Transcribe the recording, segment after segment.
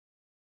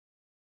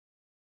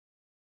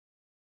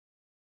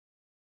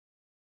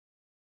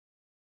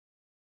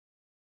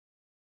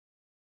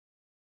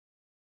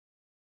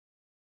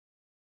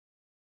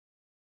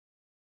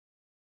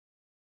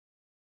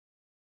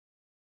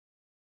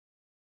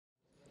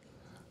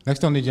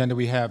Next on the agenda,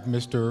 we have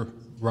Mr.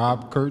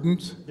 Rob Curtin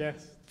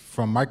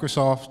from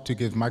Microsoft to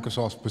give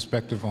Microsoft's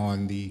perspective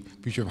on the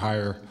future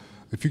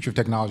of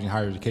technology in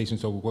higher education.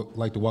 So we'd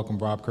like to welcome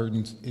Rob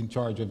Curtin, in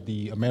charge of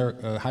the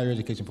higher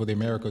education for the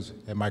Americas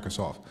at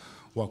Microsoft.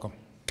 Welcome.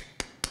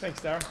 Thanks,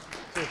 Darren.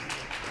 Cheers.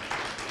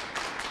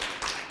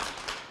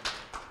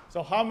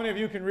 So how many of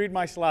you can read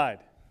my slide?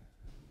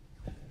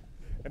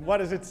 And what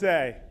does it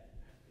say?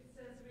 It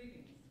says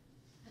greetings.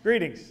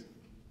 Greetings.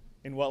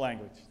 In what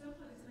language?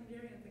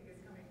 Hungarian thing is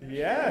coming.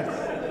 Yes.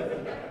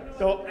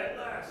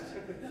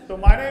 So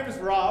my name is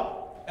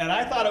Rob, and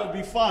I thought it would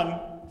be fun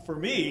for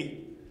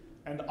me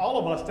and all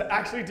of us to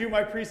actually do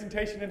my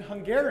presentation in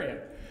Hungarian.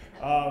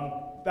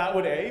 That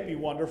would A, be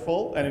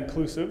wonderful and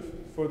inclusive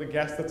for the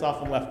guest that's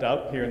often left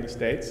out here in the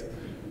States.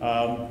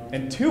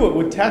 And two, it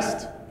would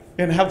test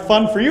and have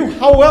fun for you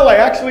how well I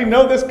actually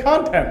know this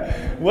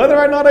content. Whether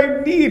or not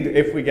I need,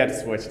 if we get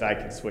switched, I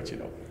can switch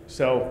it over.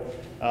 So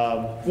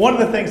one of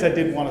the things I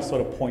did want to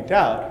sort of point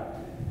out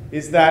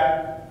is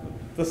that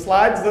the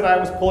slides that I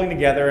was pulling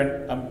together,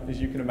 and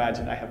as you can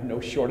imagine, I have no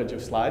shortage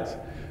of slides,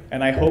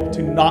 and I hope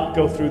to not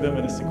go through them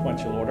in a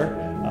sequential order.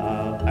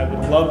 I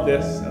would love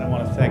this, and I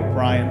want to thank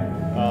Brian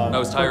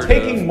for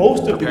taking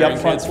most of the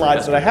upfront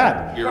slides that I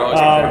had. You're always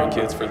preparing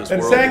kids for this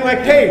and world. saying like,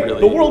 hey,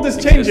 really the world is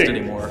changing,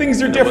 anymore.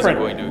 things are different,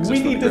 we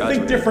need to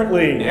think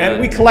differently,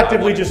 and we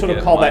collectively just sort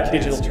of call that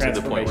digital transformation.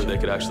 To the point where they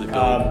could actually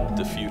build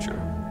the future.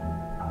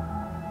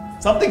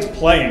 Something's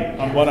playing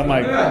on one of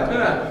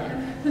my...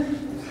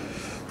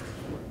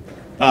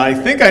 I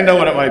think I know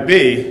what it might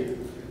be.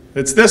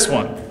 It's this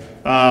one.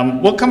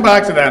 We'll come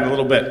back to that in a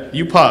little bit.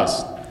 You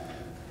pause.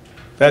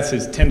 That's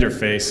his Tinder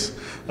face.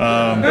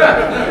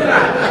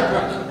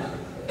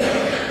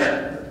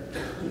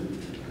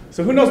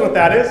 So who knows what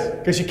that is?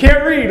 Because you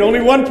can't read.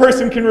 Only one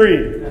person can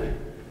read.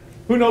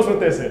 Who knows what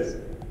this is?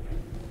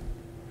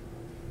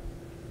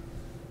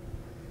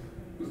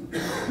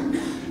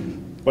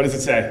 What does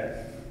it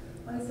say?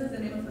 Well, it says the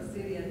name of the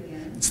city at the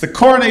end. It's the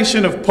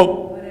coronation of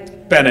Pope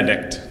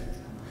Benedict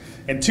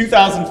in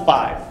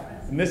 2005.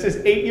 And this is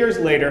 8 years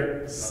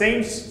later,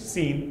 same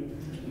scene,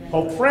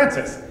 Pope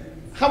Francis.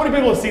 How many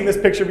people have seen this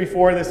picture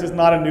before? This is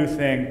not a new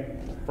thing.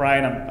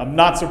 Brian, I'm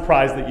not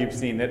surprised that you've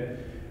seen it.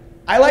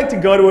 I like to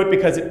go to it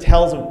because it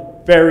tells a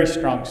very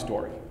strong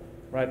story,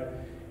 right?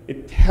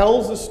 It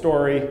tells a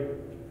story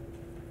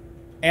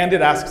and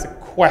it asks a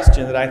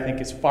question that I think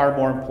is far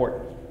more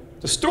important.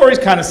 The story's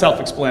kind of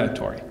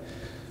self-explanatory.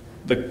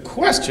 The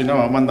question,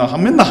 I'm in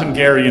the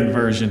Hungarian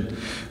version.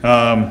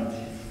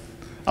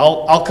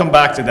 I'll come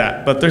back to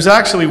that. But there's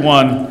actually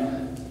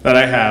one that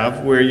I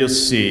have where you'll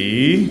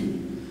see,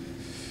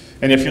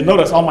 and if you'll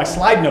notice, all my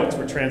slide notes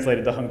were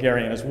translated to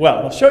Hungarian as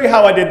well. I'll show you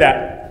how I did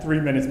that 3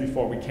 minutes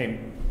before we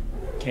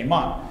came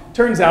on.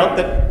 Turns out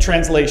that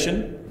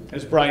translation,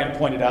 as Brian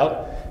pointed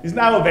out, is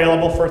now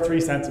available for 3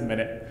 cents a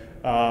minute.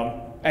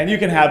 And you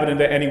can have it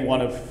into any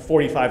one of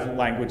 45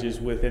 languages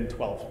within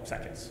 12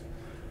 seconds.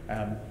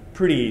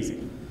 Pretty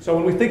easy. So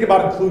when we think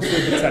about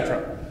inclusive,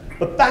 etc.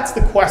 But that's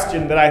the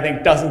question that I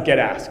think doesn't get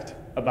asked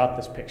about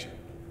this picture.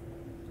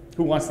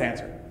 Who wants to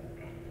answer?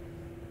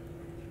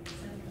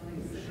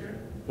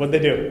 What'd they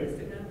do?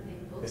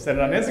 They sent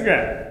it on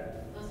Instagram.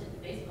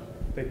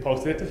 They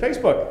posted it to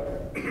Facebook.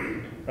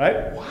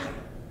 Right? Why?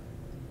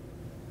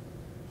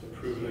 To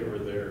prove they were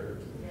there.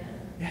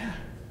 Yeah.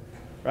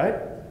 Right?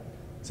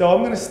 So I'm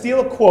going to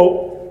steal a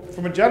quote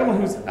from a gentleman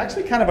who's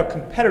actually kind of a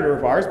competitor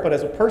of ours, but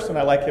as a person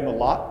I like him a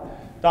lot.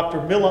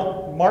 Dr.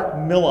 Mark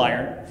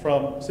Milliron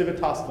from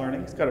Civitas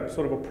Learning. He's got a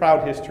sort of a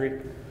proud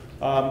history.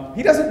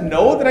 He doesn't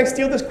know that I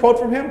steal this quote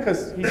from him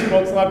because he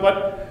smokes a lot,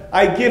 but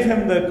I give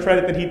him the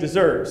credit that he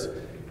deserves.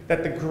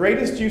 That the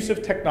greatest use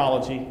of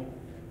technology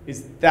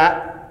is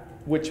that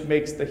which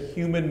makes the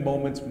human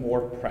moments more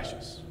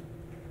precious.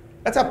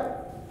 That's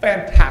a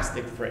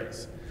fantastic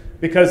phrase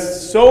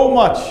because so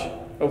much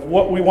of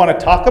what we want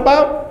to talk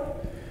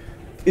about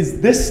is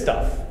this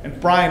stuff. And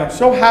Brian, I'm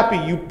so happy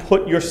you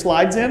put your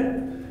slides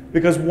in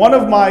because one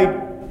of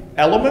my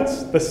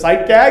elements, the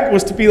sight gag,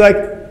 was to be like,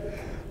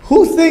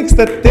 who thinks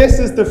that this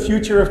is the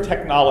future of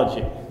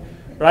technology,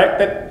 right?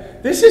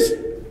 That this is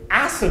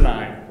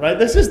asinine, right?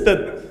 This is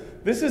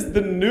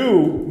the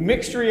new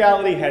mixed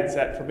reality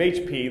headset from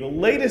HP, the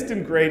latest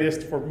and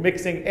greatest for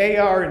mixing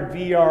AR and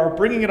VR,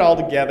 bringing it all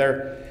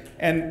together,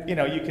 and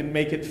you can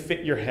make it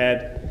fit your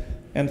head.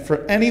 And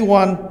for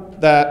anyone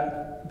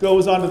that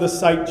goes onto the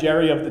site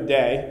Jerry of the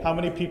Day, how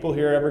many people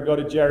here ever go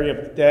to Jerry of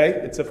the Day?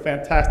 It's a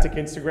fantastic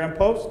Instagram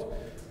post.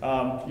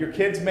 Your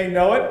kids may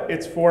know it.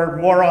 It's for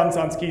morons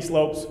on ski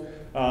slopes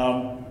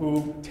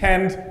who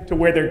tend to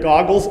wear their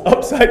goggles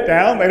upside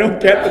down. They don't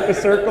get that the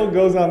circle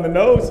goes on the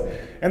nose.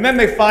 And then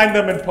they find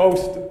them and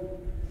post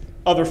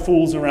other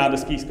fools around a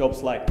ski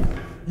slope like,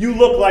 you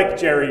look like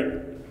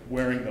Jerry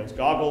wearing those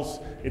goggles.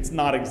 It's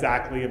not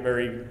exactly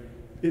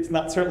it's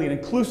not certainly an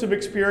inclusive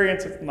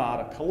experience. It's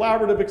not a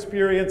collaborative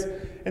experience.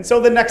 And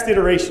so the next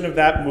iteration of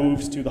that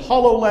moves to the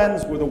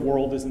HoloLens where the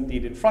world is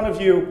indeed in front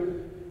of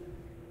you.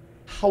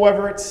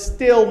 However, it's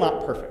still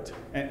not perfect.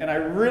 And I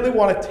really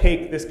want to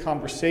take this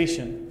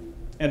conversation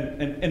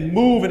and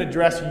move and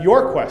address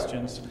your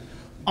questions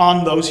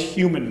on those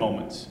human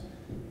moments.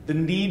 The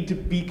need to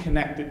be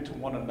connected to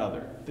one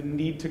another, the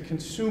need to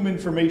consume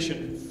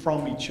information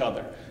from each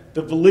other,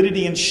 the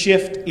validity and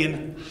shift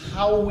in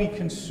how we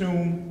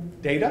consume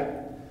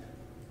data,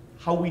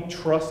 how we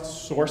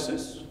trust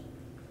sources,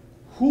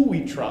 who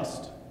we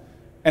trust,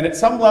 and at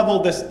some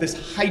level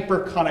this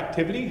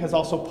hyper-connectivity has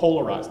also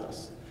polarized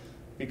us.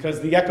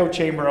 Because the echo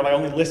chamber of I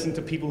only listen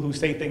to people who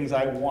say things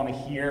I want to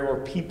hear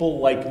or people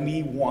like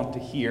me want to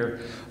hear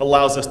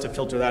allows us to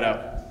filter that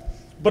out.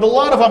 But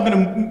I'm going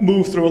to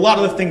move through a lot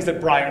of the things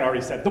that Brian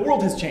already said. The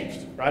world has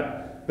changed,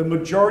 right? The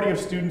majority of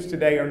students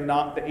today are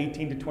not the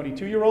 18 to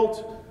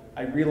 22-year-olds.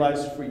 I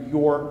realize for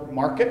your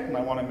market, and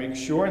I want to make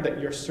sure that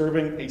you're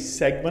serving a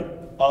segment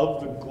of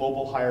the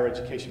global higher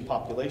education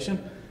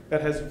population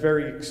that has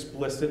very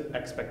explicit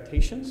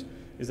expectations,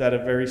 is at a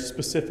very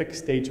specific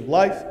stage of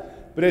life.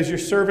 But as you're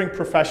serving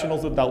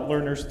professionals, adult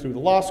learners through the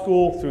law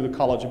school, through the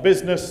College of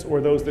Business,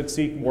 or those that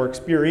seek more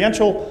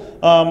experiential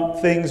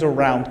things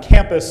around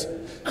campus,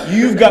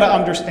 you've got to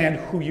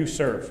understand who you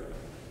serve.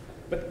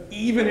 But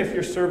even if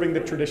you're serving the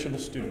traditional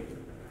student,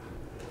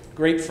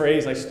 great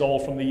phrase I stole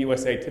from the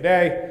USA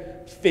Today,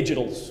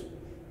 fidgetals.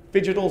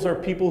 Fidgetals are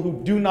people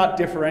who do not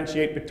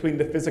differentiate between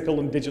the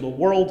physical and digital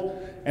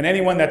world. And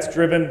anyone that's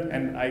driven,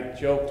 and I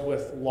joked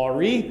with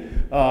Laurie,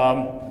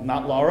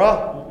 not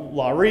Laura,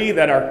 Laurie,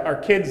 that our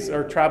kids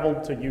are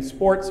traveled to youth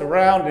sports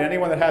around, and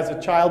anyone that has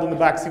a child in the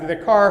backseat of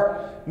their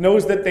car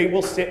knows that they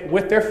will sit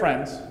with their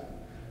friends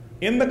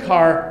in the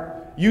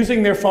car,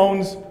 using their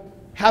phones,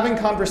 having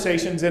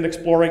conversations and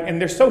exploring, and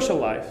their social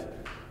life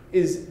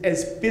is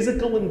as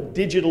physical and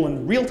digital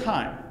in real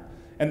time.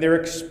 And their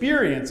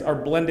experience are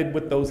blended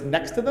with those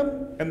next to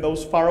them and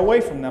those far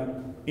away from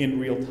them in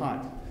real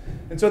time.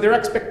 And so their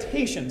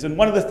expectations, and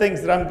one of the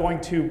things that I'm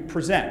going to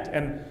present,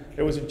 and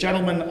there was a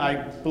gentleman,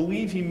 I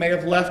believe he may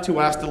have left, who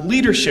asked a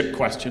leadership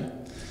question,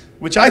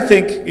 which I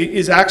think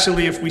is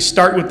actually, if we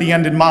start with the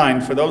end in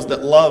mind, for those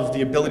that love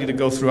the ability to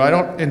go through, I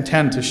don't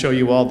intend to show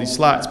you all these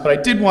slides, but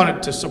I did want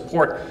it to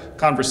support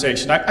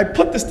conversation. I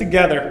put this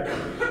together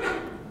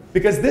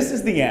because this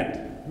is the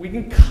end. We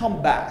can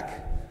come back.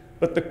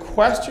 But the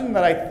question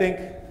that I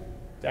think,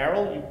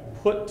 Daryl, you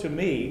put to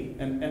me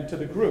and to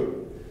the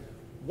group,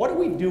 what are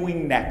we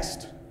doing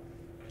next?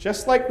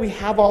 Just like we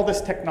have all this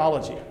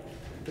technology.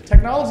 The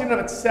technology in and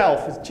of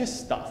itself is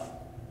just stuff,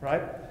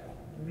 right?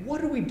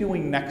 What are we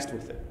doing next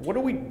with it? What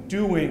are we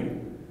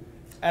doing?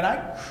 And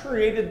I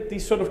created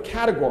these sort of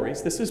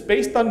categories. This is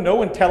based on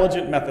no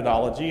intelligent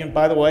methodology. And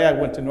by the way, I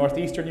went to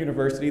Northeastern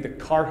University, the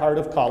Carhartt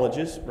of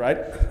colleges, right?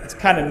 It's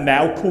kind of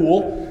now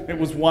cool. It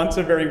was once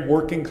a very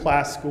working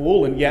class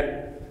school, and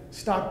yet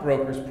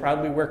stockbrokers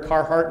proudly wear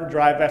Carhartt and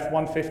drive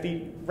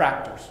F-150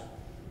 Raptors.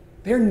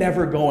 They're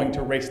never going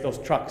to race those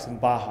trucks in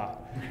Baja,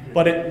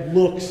 but it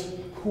looks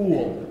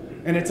cool.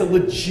 And it's a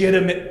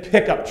legitimate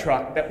pickup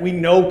truck that we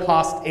know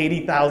costs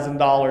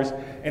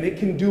 $80,000, and it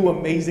can do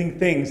amazing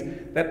things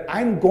that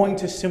I'm going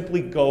to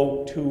simply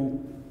go to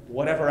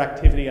whatever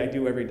activity I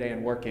do every day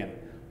and work in,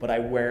 but I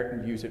wear it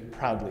and use it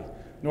proudly.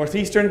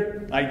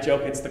 Northeastern, I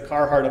joke, it's the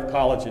Carhartt of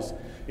colleges.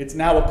 It's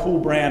now a cool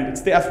brand.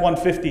 It's the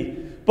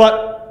F-150.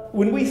 But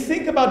when we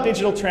think about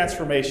digital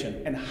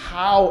transformation and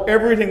how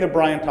everything that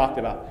Brian talked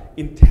about,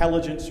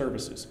 intelligent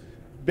services,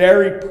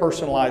 very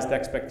personalized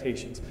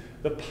expectations,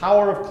 the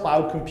power of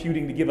cloud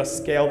computing to give us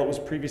scale that was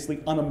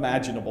previously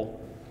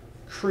unimaginable,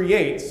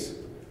 creates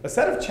a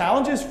set of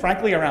challenges,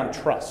 frankly, around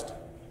trust,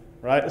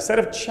 right? A set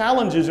of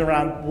challenges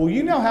around, well,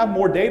 you now have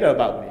more data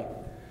about me.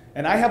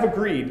 And I have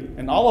agreed,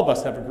 and all of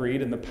us have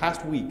agreed in the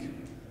past week,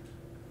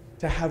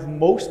 to have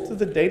most of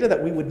the data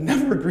that we would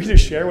never agree to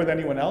share with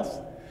anyone else.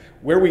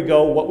 Where we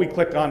go, what we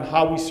click on,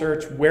 how we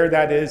search, where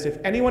that is. If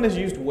anyone has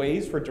used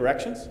Waze for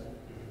directions,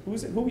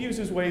 who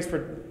uses Waze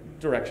for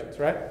directions,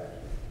 right?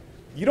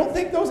 You don't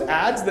think those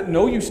ads that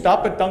know you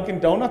stop at Dunkin'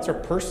 Donuts are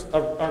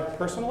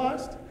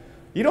personalized?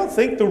 You don't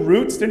think the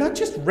routes, they're not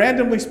just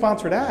randomly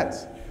sponsored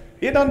ads.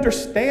 It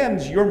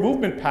understands your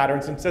movement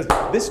patterns and says,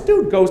 this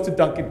dude goes to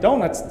Dunkin'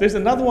 Donuts, there's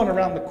another one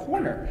around the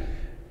corner.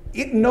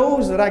 It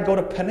knows that I go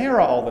to Panera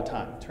all the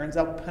time. Turns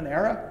out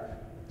Panera,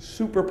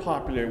 super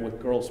popular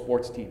with girls'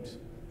 sports teams.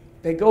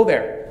 They go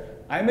there.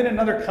 I'm in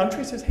another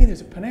country, says, hey,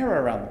 there's a Panera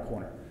around the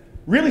corner.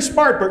 Really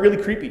smart, but really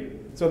creepy.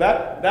 So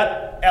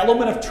that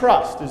element of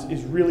trust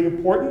is really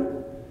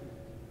important.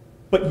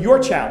 But your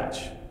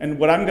challenge, and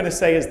what I'm going to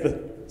say is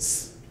the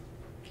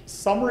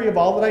summary of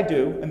all that I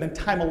do, and then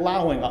time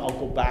allowing, I'll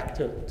go back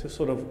to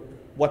sort of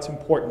what's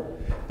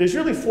important. There's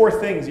really 4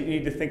 things that you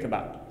need to think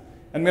about.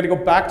 I'm going to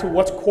go back to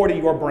what's core to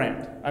your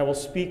brand. I will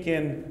speak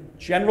in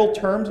general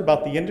terms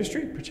about the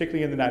industry,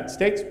 particularly in the United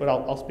States, but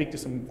I'll speak to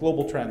some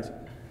global trends.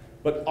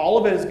 But all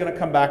of it is going to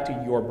come back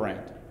to your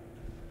brand.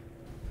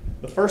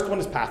 The first one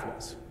is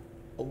pathways.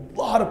 A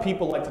lot of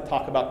people like to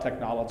talk about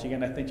technology,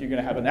 and I think you're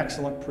going to have an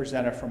excellent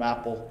presenter from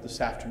Apple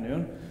this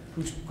afternoon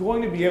who's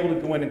going to be able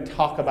to go in and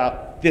talk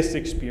about this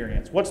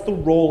experience. What's the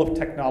role of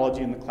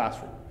technology in the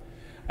classroom?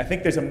 I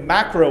think there's a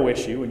macro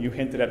issue, and you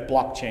hinted at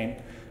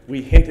blockchain.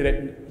 We hinted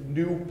at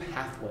new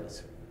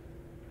pathways.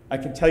 I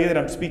can tell you that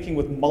I'm speaking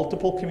with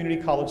multiple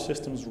community college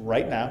systems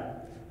right now.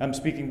 I'm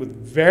speaking with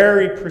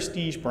very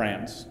prestige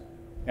brands,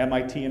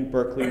 MIT and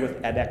Berkeley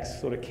with edX,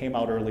 sort of came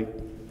out early.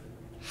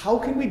 How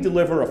can we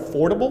deliver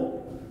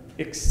affordable,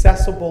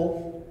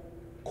 accessible,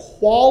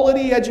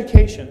 quality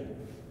education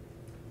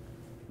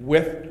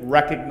with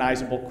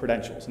recognizable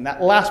credentials? And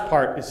that last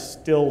part is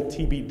still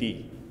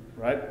TBD,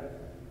 right?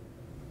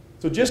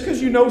 So just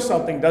because you know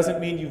something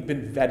doesn't mean you've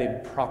been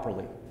vetted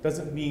properly.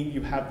 Doesn't mean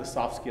you have the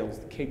soft skills,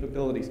 the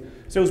capabilities.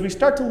 So as we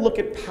start to look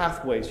at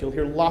pathways, you'll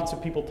hear lots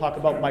of people talk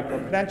about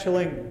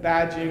micro-credentialing,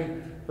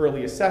 badging,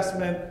 early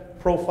assessment,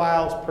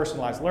 profiles,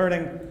 personalized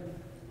learning.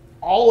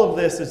 All of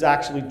this is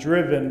actually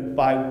driven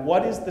by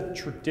what is the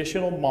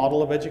traditional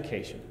model of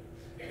education?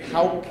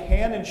 How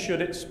can and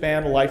should it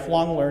span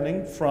lifelong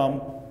learning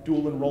from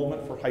dual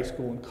enrollment for high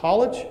school and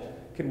college?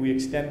 Can we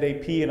extend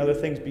AP and other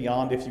things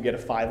beyond if you get a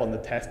 5 on the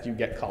test, you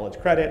get college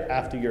credit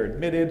after you're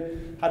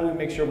admitted? How do we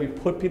make sure we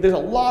put people? There's a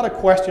lot of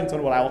questions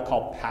on what I will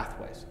call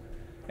pathways.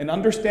 And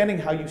understanding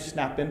how you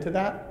snap into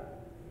that,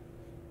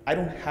 I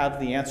don't have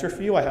the answer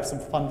for you. I have some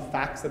fun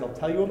facts that I'll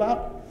tell you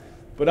about.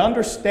 But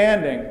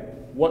understanding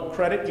what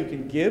credit you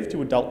can give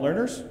to adult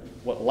learners,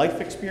 what life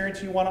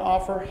experience you want to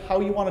offer,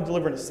 how you want to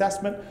deliver an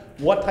assessment,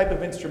 what type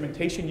of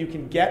instrumentation you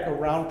can get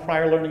around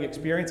prior learning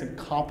experience and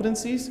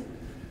competencies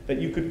that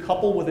you could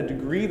couple with a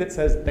degree that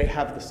says they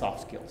have the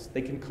soft skills.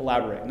 They can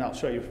collaborate. And I'll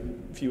show you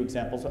a few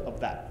examples of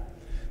that.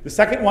 The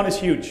second one is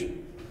huge.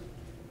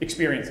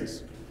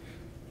 Experiences.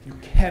 You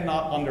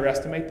cannot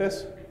underestimate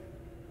this.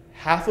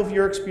 Half of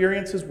your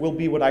experiences will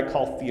be what I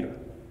call theater.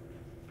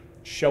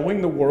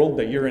 Showing the world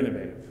that you're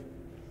innovative.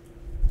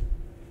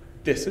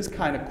 This is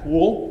kind of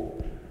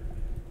cool.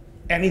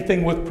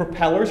 Anything with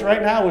propellers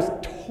right now is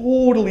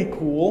totally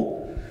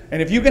cool.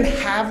 And if you can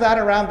have that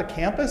around the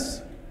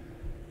campus,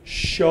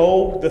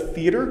 show the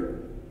theater,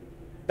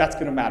 that's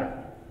going to matter.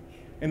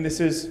 And this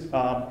is,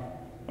 I'm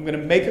going to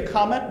make a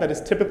comment that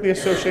is typically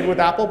associated with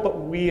Apple, but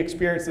we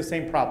experience the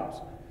same problems.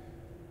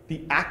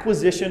 The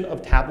acquisition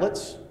of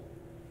tablets.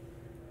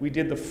 We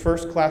did the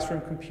first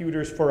classroom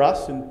computers for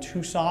us in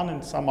Tucson,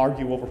 and some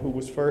argue over who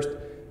was first,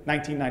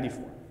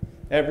 1994.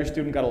 Every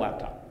student got a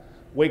laptop.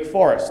 Wake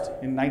Forest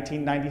in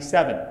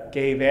 1997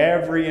 gave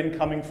every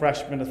incoming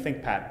freshman a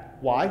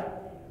ThinkPad. Why?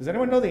 Does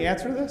anyone know the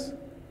answer to this?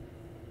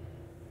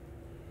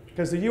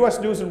 Because the US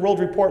News and World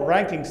Report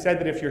ranking said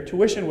that if your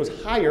tuition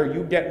was higher,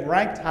 you get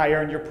ranked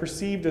higher and you're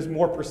perceived as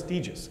more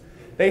prestigious.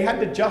 They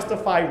had to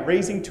justify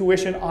raising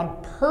tuition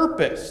on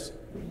purpose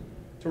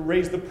to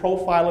raise the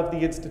profile of the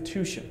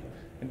institution.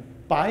 And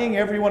buying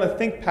everyone a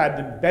ThinkPad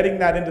and betting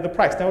that into the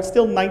price. Now it's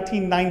still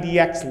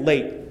 1990x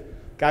late. A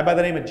guy by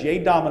the name of Jay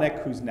Dominic,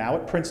 who's now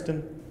at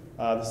Princeton,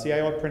 the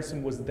CIO at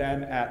Princeton, was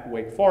then at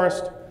Wake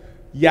Forest.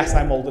 Yes,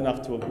 I'm old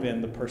enough to have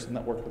been the person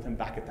that worked with him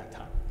back at that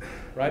time,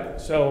 right?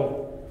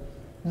 So,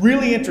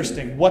 really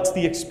interesting. What's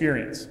the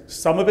experience?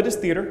 Some of it is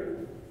theater,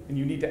 and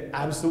you need to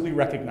absolutely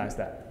recognize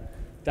that.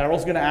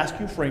 Daryl's going to ask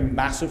you for a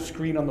massive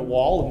screen on the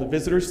wall in the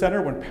visitor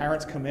center when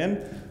parents come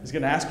in. He's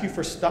going to ask you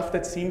for stuff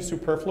that seems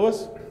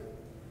superfluous.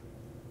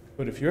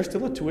 But if you're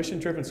still a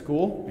tuition-driven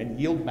school and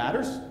yield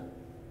matters,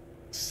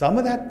 some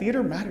of that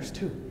theater matters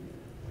too.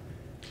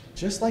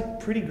 Just like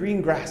pretty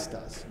green grass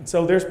does. And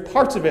so there's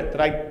parts of it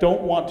that I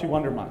don't want to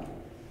undermine.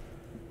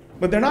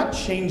 But they're not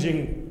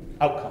changing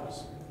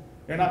outcomes.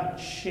 They're not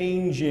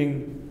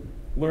changing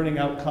learning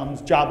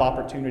outcomes, job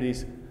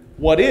opportunities.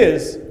 What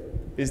is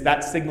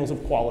that signals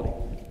of quality.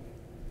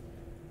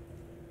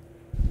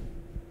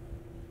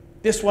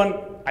 This one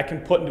I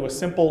can put into a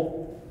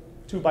simple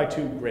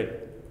 2x2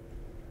 grid.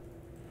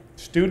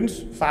 Students,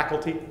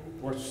 faculty,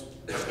 or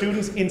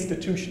students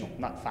institutional,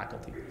 not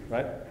faculty,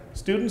 right?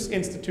 Students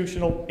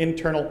institutional,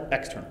 internal,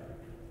 external.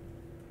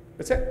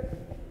 That's it.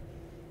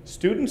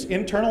 Students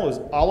internal is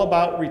all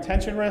about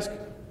retention risk,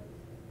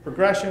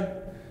 progression,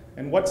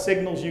 and what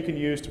signals you can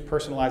use to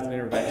personalize an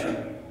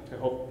intervention to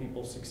help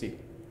people succeed.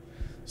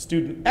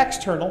 Student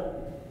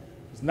external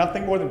is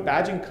nothing more than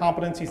badging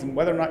competencies and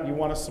whether or not you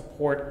want to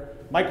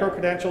support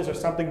micro-credentials or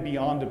something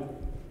beyond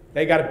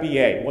they got a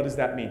BA. What does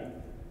that mean?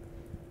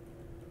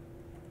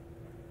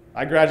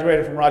 I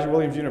graduated from Roger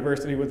Williams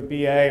University with a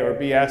BA or a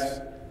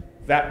BS.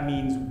 That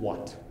means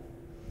what?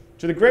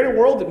 To the greater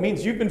world, it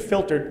means you've been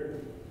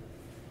filtered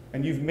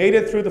and you've made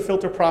it through the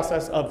filter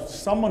process of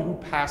someone who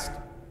passed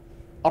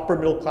upper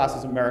middle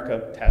classes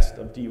America test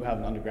of do you have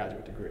an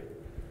undergraduate degree.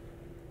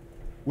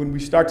 When we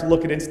start to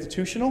look at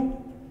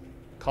institutional,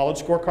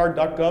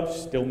 collegescorecard.gov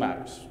still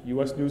matters.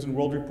 US News and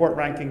World Report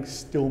rankings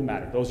still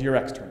matter. Those are your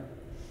external.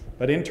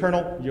 But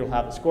internal, you'll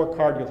have a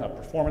scorecard, you'll have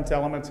performance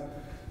elements.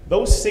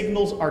 Those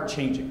signals are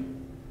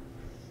changing,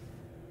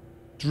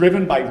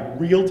 driven by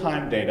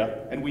real-time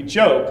data. And we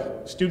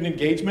joke, student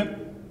engagement,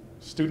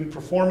 student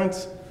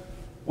performance.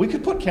 We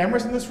could put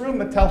cameras in this room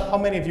that tell how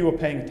many of you are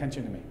paying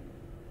attention to me.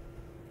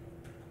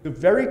 The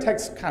very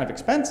tech's kind of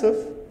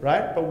expensive,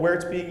 right? But where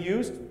it's being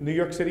used, New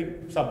York City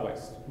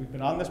subways. We've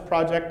been on this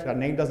project. Our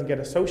name doesn't get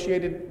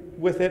associated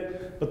with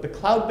it, but the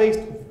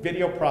cloud-based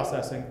video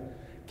processing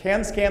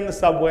can scan the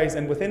subways,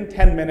 and within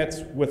 10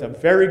 minutes, with a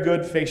very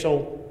good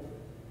facial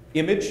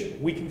image,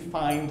 we can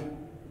find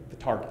the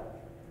target.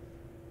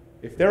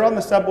 If they're on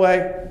the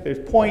subway,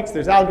 there's points,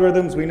 there's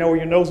algorithms, we know where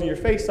your nose and your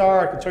face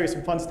are. I can show you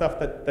some fun stuff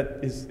that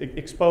is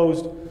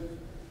exposed.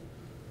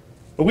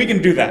 But we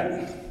can do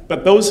that.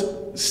 But those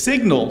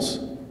signals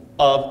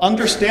of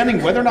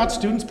understanding whether or not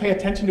students pay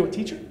attention to a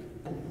teacher,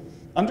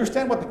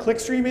 understand what the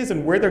clickstream is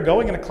and where they're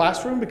going in a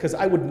classroom, because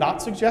I would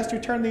not suggest you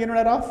turn the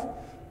internet off,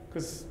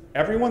 because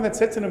everyone that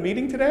sits in a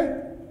meeting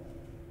today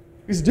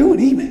is doing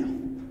email.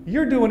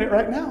 You're doing it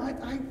right now.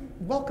 I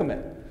welcome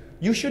it.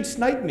 You should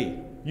snipe me.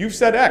 You've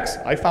said X.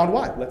 I found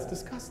Y. Let's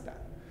discuss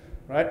that,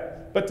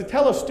 right? But to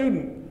tell a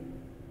student,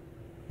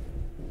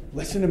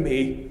 listen to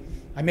me.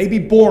 I may be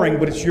boring,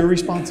 but it's your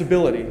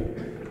responsibility,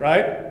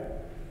 right?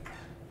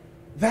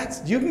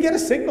 You can get a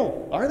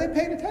signal. Are they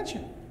paying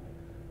attention?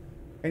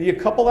 And you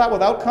couple that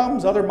with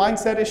outcomes, other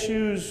mindset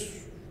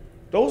issues.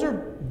 Those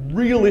are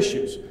real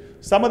issues.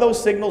 Some of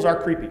those signals are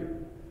creepy.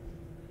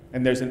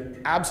 And there's an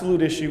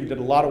absolute issue. We did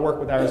a lot of work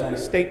with Arizona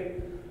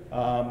State.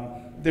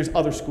 There's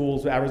other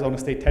schools. Arizona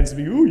State tends to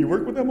be, ooh, you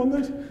work with them on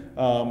this?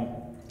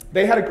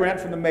 They had a grant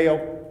from the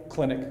Mayo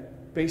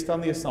Clinic based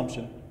on the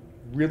assumption,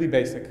 really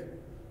basic,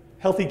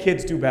 healthy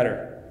kids do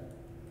better.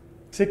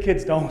 Sick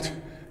kids don't.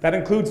 That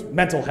includes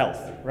mental health,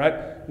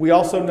 right? We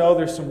also know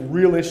there's some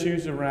real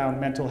issues around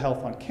mental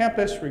health on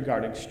campus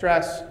regarding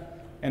stress,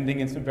 ending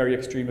in some very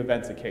extreme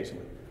events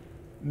occasionally.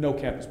 No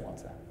campus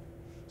wants that.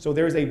 So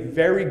there's a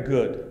very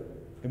good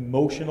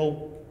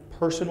emotional,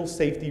 personal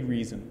safety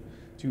reason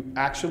to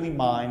actually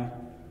mine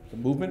the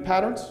movement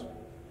patterns,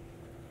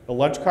 the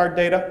lunch card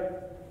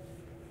data,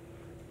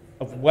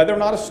 of whether or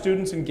not a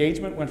student's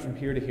engagement went from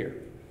here to here.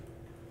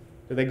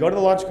 Do they go to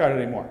the lunch card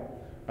anymore?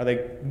 Are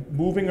they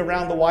moving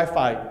around the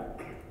Wi-Fi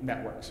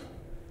networks?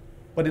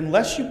 But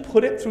unless you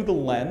put it through the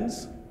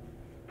lens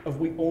of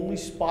we only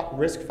spot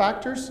risk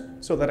factors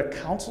so that a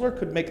counselor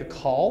could make a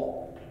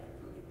call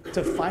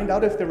to find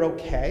out if they're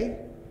okay,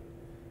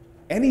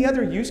 any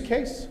other use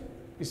case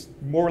is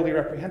morally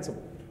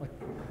reprehensible. Like,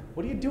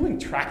 what are you doing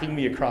tracking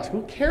me across?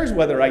 Who cares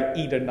whether I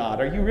eat or not?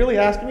 Are you really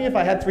asking me if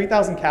I had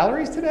 3,000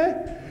 calories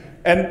today?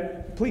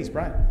 And please,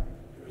 Brian.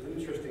 There was an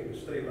interesting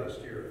study last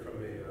year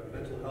from a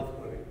mental health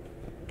clinic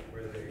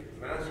where they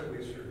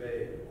massively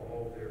surveyed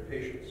all of their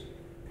patients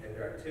and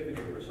their activity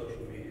over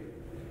social media.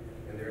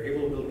 And they were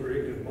able to build a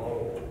predictive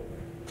model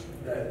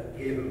that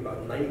gave them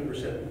about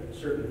 90%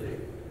 certainty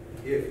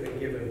if a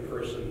given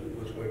person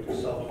was going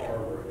to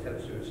self-harm or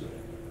attempt suicide.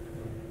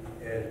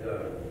 And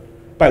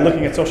by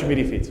looking at social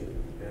media feeds.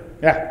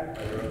 Yeah.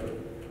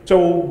 So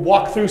we'll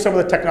walk through some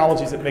of the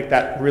technologies that make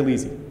that real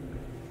easy.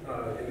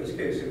 In this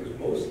case, it was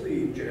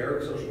mostly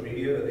generic social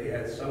media that they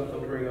had some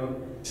filtering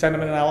on.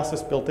 Sentiment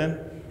analysis built in?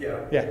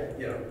 Yeah. Yeah.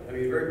 Yeah. I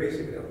mean, very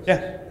basic analysis.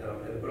 Yeah.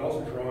 But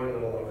also drawing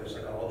on a lot of their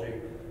psychology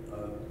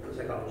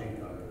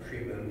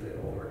treatment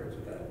and all records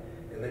of that.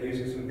 And then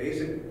using some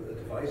basic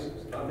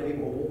devices, not many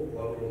mobile, a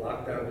lot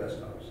of lockdown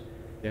desktops.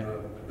 Yeah.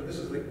 But this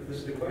is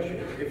the question: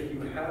 if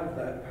you have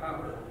that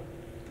power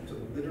to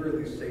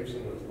literally save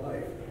someone's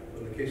life,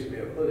 in the case of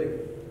Mayo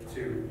Clinic,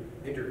 to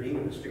intervene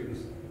in a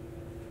student's,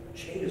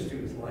 change a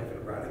student's life at a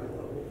radical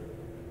level,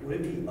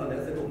 would it be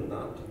unethical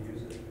not to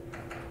use it?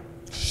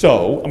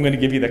 So I'm going to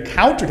give you the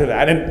counter to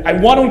that, and I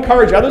want to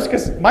encourage others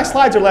because my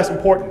slides are less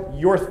important.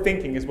 Your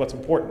thinking is what's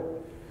important.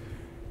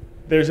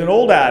 There's an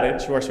old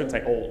adage, or I shouldn't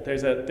say old,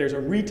 there's a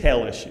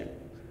retail issue,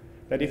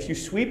 that if you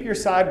sweep your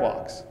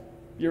sidewalks,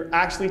 you're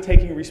actually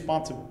taking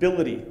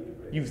responsibility.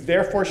 You've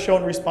therefore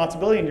shown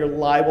responsibility and you're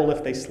liable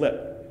if they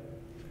slip.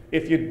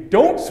 If you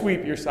don't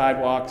sweep your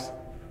sidewalks,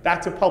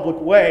 that's a public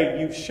way,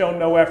 you've shown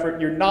no effort,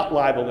 you're not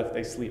liable if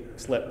they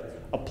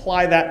slip.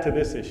 Apply that to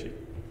this issue.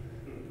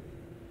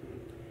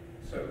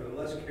 So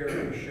the less care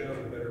we show,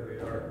 the better we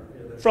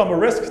are. From a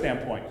risk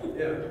standpoint.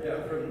 Yeah,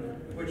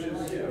 which is,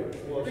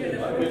 well,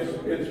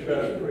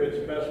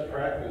 it's best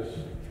practice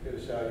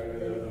is how you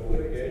end up in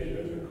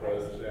litigation,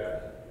 because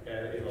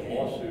and in a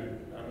lawsuit,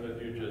 I'm going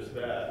to do just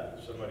that.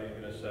 Somebody's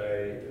going to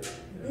say,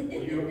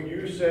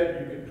 you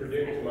said you could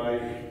predict my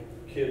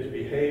kid's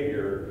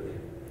behavior,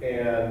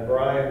 and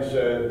Brian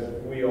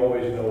said, we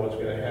always know what's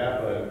going to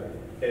happen,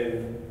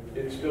 and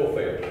it still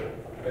failed.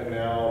 And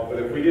now,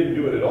 but if we didn't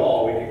do it at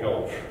all, we could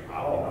go,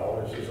 I don't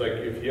know. It's just like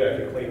if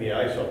you clean the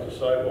ice off the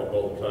sidewalk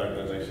all the time,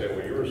 then they say,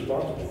 well, you're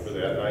responsible for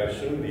that, and I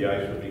assumed the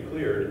ice would be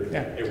cleared.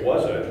 Yeah. It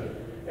wasn't,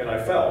 and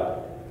I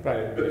fell.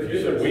 Right. But if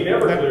you said, we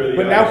never clear the ice.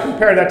 But now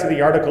compare that to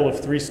the article of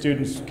 3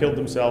 students killed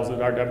themselves at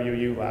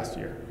RWU last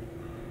year.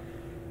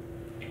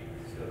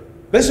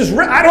 This is,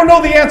 I don't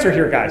know the answer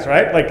here, guys,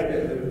 right?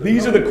 Like,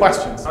 these are the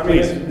questions.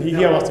 Please, he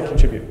wants to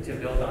contribute. To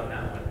build on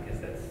that one,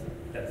 because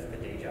that's the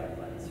day job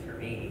lens for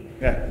me.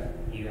 Yeah.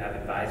 You have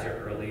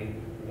advisor early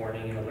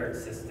warning and alert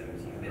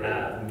systems. You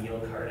have meal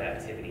card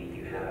activity.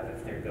 You have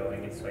if they're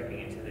going and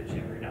swiping into the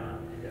gym or not.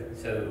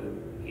 So,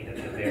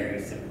 the very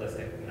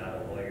simplistic, not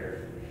a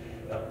lawyer.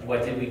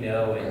 What did we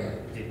know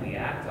and did we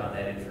act on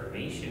that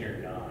information or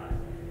not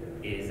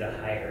is a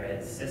higher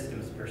ed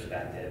systems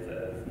perspective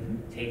of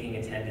taking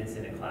attendance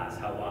in a class.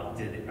 How long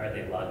are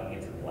they logging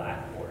into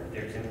Blackboard?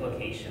 There's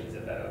implications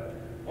about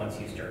once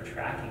you start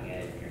tracking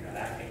it, if you're not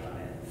acting on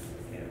it,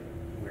 you know,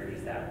 where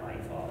does that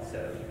line fall?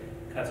 So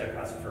cuts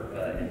across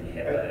FERPA and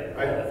HIPAA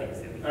and all the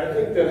things that we I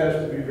think that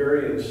has to be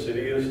very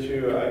insidious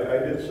too. I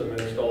did some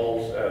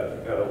installs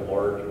at a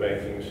large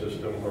banking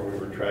system where we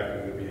were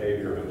tracking the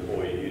behavior of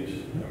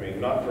employees. I mean,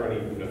 not for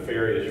any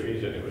nefarious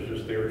reason. It was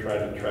just they were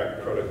trying to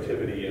track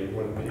productivity and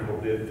when people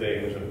did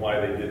things and why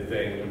they did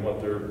things and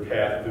what their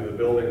path through the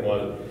building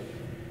was.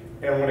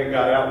 And when it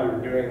got out, we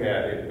were doing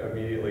that, it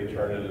immediately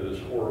turned into this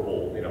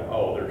horrible, you know,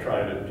 oh, they're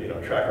trying to, you know,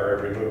 track our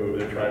every move.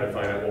 They're trying to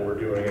find out what we're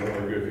doing and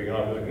when we're goofing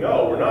off. Like,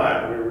 no, we're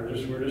not. We're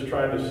just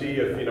trying to see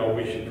if, you know,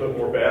 we should put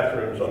more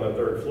bathrooms on the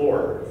 3rd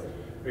floor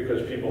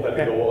because people had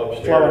to go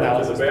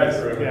upstairs to the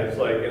bathroom. And it's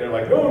like, and they're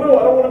like, no,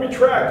 I don't want to be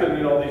tracked. And,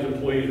 you know, these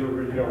employees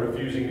were, you know,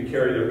 refusing to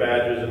carry their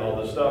badges and all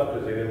this stuff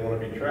because they didn't want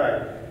to be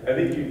tracked. I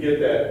think you get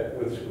that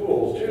with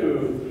schools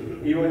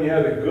too, even when you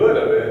have the good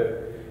of it.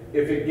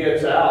 If it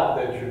gets out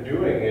that you're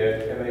doing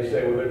it, and they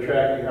say, well, they're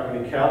tracking how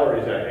many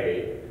calories I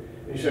ate,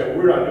 and you say, well,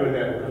 we're not doing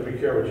that because we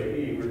care what you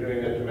eat. We're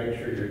doing that to make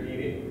sure you're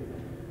eating.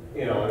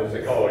 You know, and it's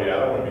like, oh, yeah, I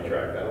don't want to be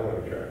tracked. I don't want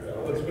to be tracked.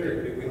 Well, it's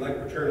weird. We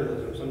like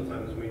paternalism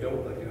sometimes, and we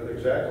don't like the other.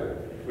 Exactly.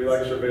 We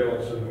like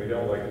surveillance, and we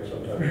don't like it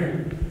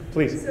sometimes.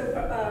 Please. So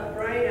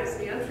Brian asked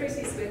me, I'm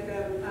Tracy Smith,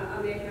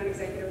 I'm the account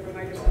executive for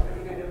Microsoft. I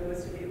think I know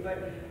most of you,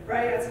 but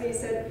Brian asked me, he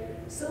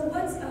said, so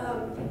what's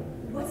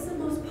the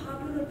most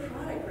popular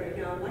product right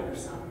now at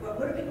Microsoft?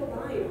 What are people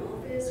buying?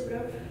 Office,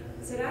 whatever?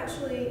 I said,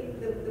 actually,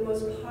 the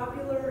most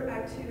popular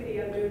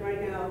activity I'm doing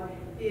right now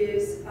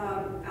is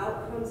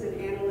outcomes and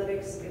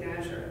analytics in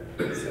Azure.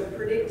 So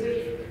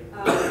predictive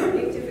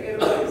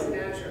analytics in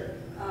Azure.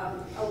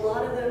 A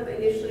lot of them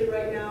initially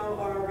right now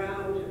are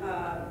around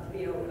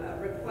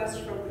requests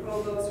from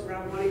provosts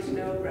around wanting to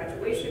know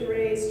graduation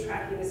rates,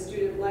 tracking the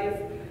student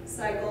life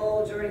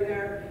cycle during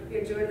their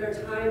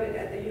time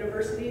at the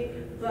university.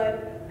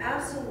 But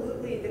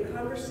absolutely, the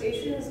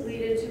conversations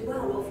lead into,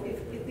 well,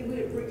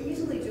 if we're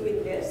easily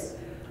doing this,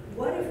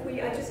 what if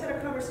we, I just had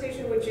a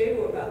conversation with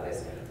Jehu about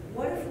this,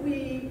 what if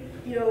we,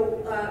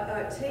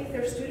 take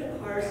their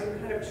student cards and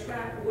kind of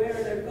track where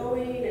they're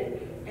going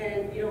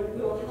and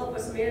will help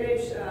us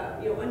manage,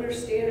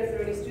 understand if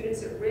there are any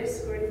students at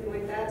risk or anything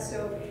like that.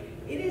 So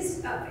it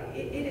is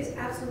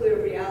absolutely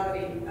a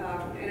reality,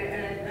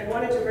 and I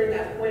wanted to bring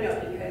that point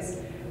up because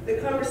the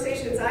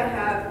conversations I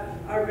have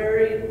are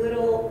very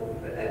little,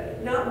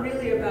 not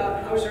really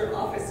about how's your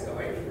office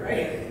going,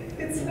 right?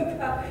 It's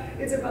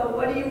about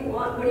what do you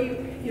want,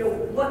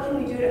 what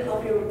can we do to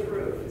help you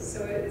improve?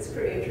 So it's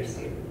pretty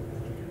interesting.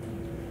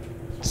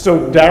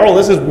 So Daryl,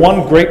 this is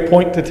one great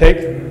point to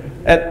take.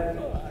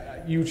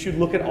 You should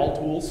look at all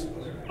tools.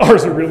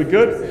 Ours are really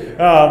good.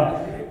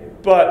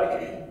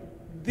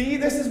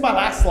 This is my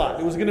last slide.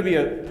 It was going to be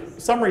a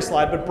summary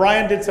slide, but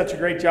Brian did such a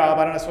great job.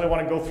 I don't necessarily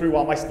want to go through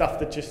all my stuff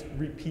that just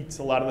repeats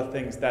a lot of the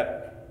things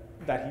that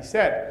he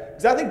said.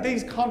 Because I think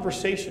these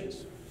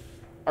conversations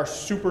are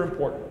super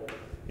important,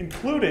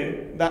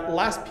 including that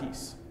last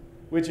piece,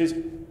 which is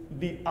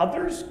the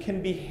others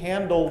can be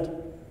handled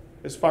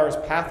as far as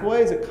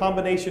pathways, a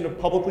combination of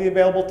publicly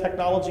available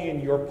technology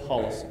and your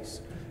policies.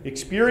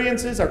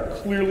 Experiences are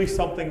clearly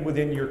something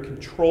within your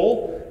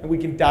control, and we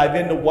can dive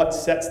into what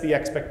sets the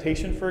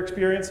expectation for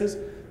experiences.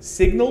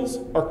 Signals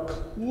are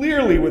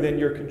clearly within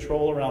your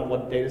control around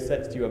what data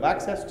sets do you have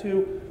access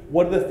to,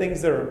 what are the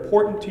things that are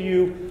important to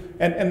you,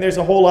 and there's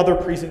a whole other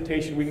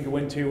presentation we can go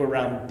into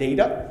around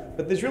data,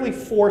 but there's really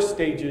 4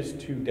 stages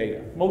to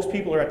data. Most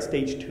people are at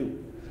stage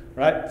 2,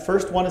 right?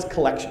 First one is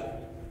collection.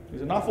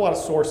 There's an awful lot of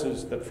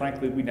sources that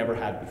frankly we never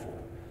had before.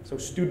 So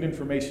student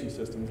information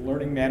systems,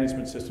 learning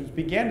management systems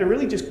began to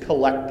really just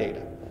collect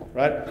data,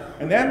 right?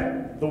 And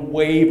then the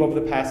wave of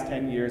the past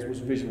 10 years was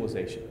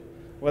visualization.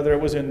 Whether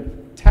it was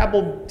in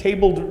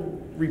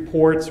tabled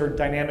reports or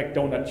dynamic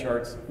donut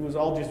charts, it was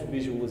all just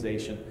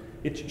visualization.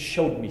 It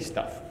showed me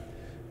stuff.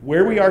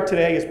 Where we are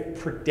today is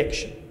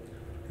prediction,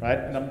 right?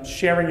 And I'm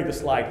sharing you the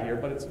slide here,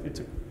 but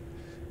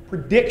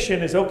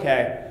prediction is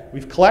okay.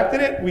 We've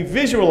collected it, we've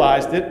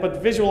visualized it,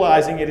 but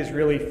visualizing it is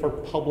really for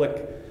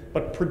public.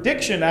 But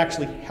prediction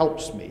actually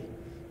helps me,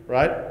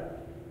 right?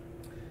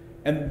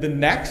 And the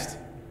next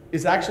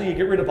is actually you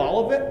get rid of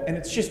all of it, and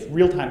it's just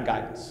real-time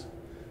guidance.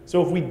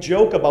 So if we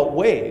joke about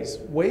Waze,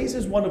 Waze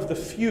is one of the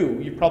few,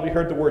 you've probably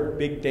heard the word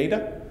big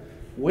data.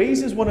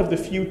 Waze is one of the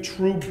few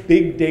true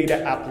big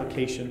data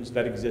applications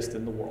that exist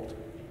in the world.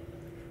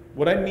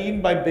 What I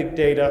mean by big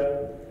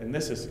data, and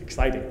this is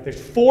exciting, there's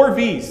 4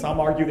 V's, some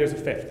argue there's a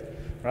 5th,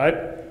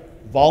 right?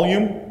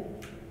 Volume,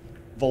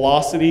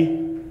 velocity,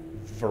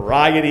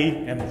 variety,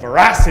 and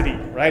veracity,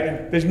 right?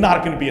 And there's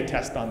not going to be a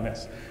test on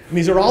this. And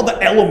these are all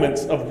the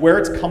elements of where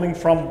it's coming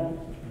from,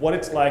 what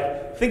it's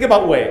like. Think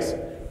about Waze.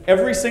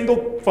 Every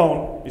single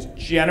phone is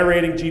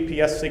generating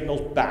GPS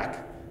signals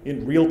back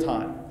in real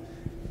time.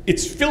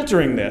 It's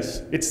filtering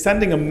this. It's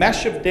sending a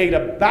mesh of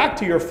data back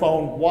to your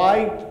phone.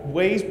 Why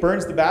Waze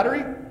burns the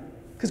battery?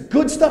 Because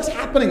good stuff's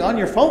happening on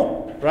your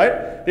phone,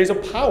 right? There's a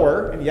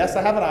power, and yes,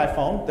 I have an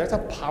iPhone. There's a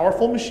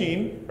powerful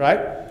machine,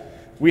 right?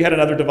 We had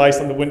another device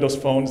on the Windows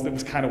phones that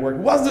was kind of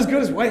working. It wasn't as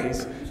good as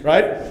Waze,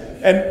 right?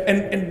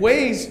 And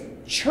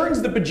Waze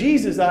churns the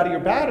bejesus out of your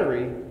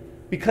battery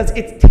because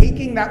it's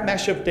taking that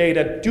mesh of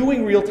data,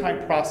 doing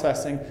real-time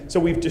processing.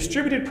 So we've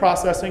distributed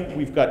processing,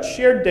 we've got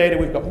shared data,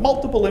 we've got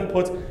multiple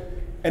inputs,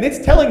 and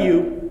it's telling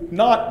you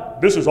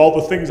not, this is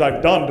all the things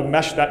I've done to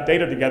mesh that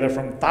data together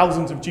from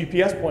thousands of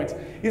GPS points.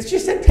 It's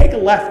just said, take a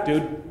left,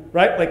 dude,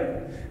 right?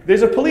 Like,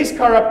 there's a police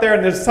car up there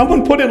and there's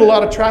someone put in a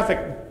lot of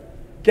traffic.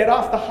 Get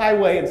off the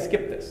highway and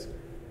skip this.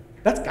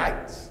 That's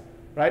guidance,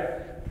 right?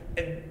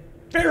 And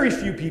very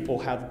few people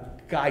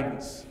have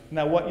guidance.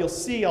 Now what you'll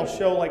see, I'll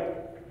show like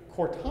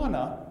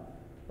Cortana,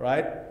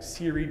 right?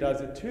 Siri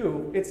does it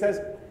too. It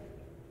says,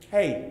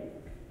 hey,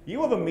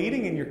 you have a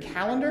meeting in your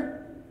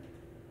calendar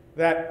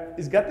that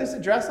has got this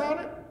address on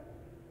it,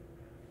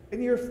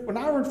 and you're 1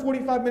 hour and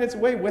 45 minutes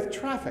away with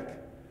traffic.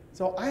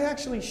 So I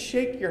actually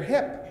shake your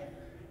hip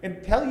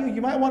and tell you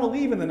you might want to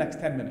leave in the next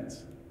 10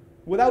 minutes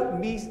without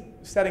me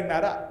setting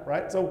that up,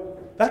 right? So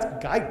that's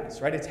guidance,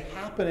 right? It's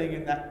happening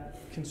in that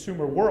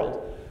consumer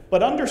world.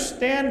 But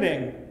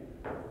understanding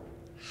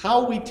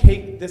how we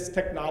take this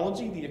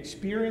technology, the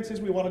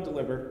experiences we want to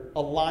deliver,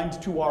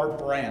 aligned to our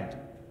brand.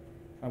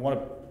 I want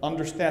to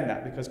understand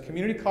that because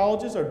community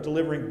colleges are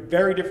delivering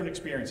very different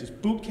experiences.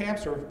 Boot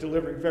camps are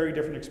delivering very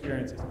different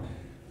experiences.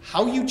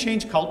 How you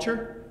change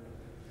culture,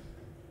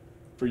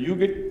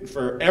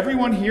 for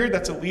everyone here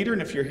that's a leader,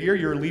 and if you're here,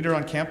 you're a leader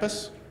on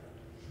campus,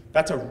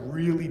 that's a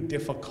really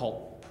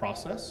difficult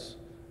process.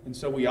 And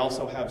so we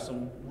also have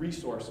some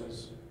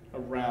resources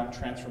around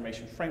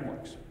transformation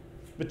frameworks.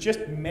 But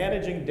just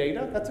managing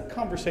data, that's a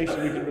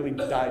conversation we can really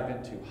dive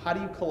into. How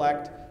do you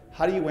collect?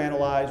 How do you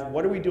analyze?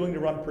 What are we doing to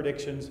run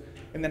predictions?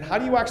 And then how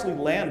do you actually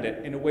land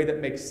it in a way that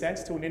makes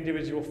sense to an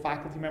individual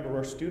faculty member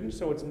or student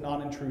so it's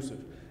non-intrusive?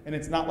 And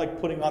it's not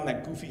like putting on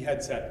that goofy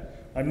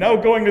headset. I'm now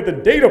going to the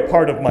data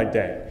part of my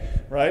day,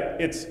 right?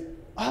 It's,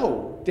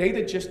 oh,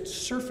 data just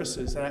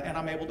surfaces and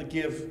I'm able to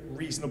give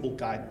reasonable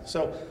guidance.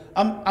 So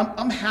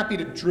I'm happy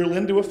to drill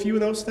into a few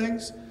of those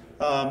things.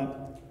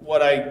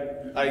 What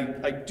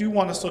I do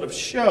want to sort of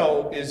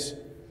show is,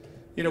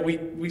 you know,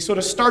 we sort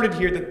of started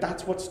here that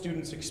that's what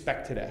students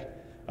expect today.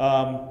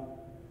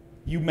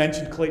 You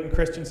mentioned Clayton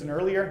Christensen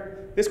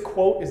earlier. This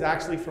quote is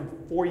actually from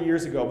 4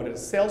 years ago, but at a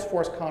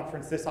Salesforce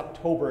conference this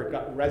October, it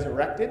got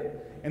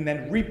resurrected and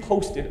then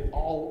reposted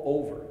all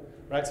over,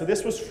 right? So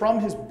this was from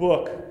his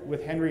book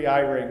with Henry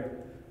Eyring,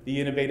 The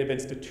Innovative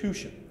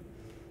Institution.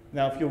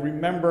 Now, if you'll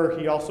remember,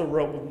 he also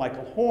wrote with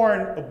Michael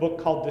Horn a book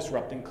called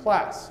Disrupting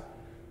Class.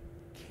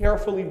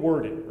 Carefully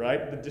worded,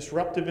 right? The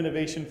disruptive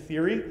innovation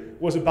theory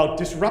was about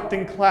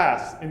disrupting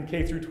class in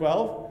K through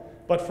 12,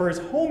 but for his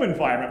home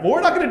environment, well,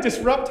 we're not going to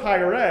disrupt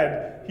higher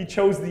ed. He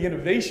chose the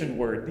innovation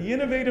word, the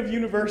innovative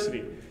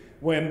university,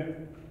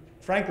 when,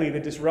 frankly, the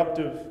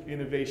disruptive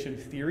innovation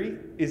theory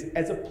is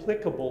as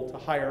applicable to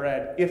higher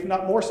ed, if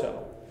not more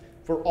so,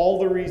 for all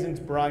the reasons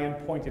Brian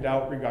pointed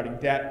out regarding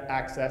debt,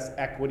 access,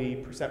 equity,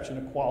 perception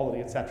of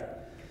quality, etc.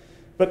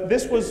 But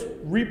this was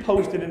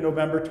reposted in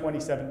November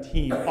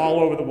 2017 all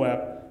over the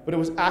web, but it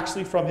was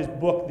actually from his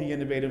book, The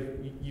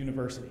Innovative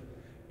University.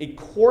 A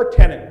core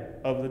tenet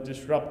of the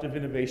disruptive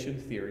innovation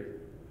theory.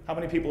 How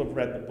many people have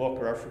read the book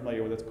or are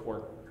familiar with its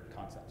core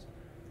concepts?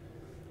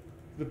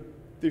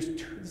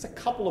 There's a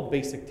couple of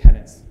basic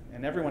tenets,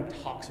 and everyone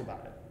talks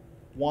about it.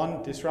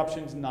 One,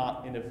 disruption's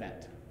not an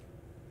event,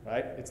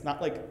 right? It's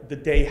not like the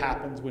day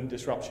happens when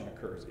disruption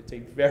occurs. It's a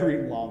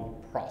very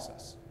long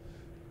process.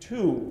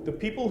 Two, the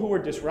people who were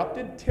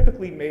disrupted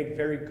typically made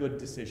very good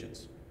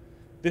decisions.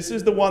 This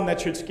is the one that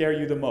should scare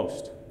you the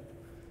most.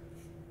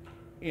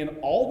 In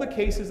all the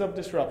cases of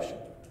disruption,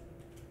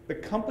 the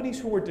companies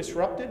who were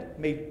disrupted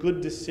made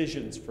good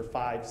decisions for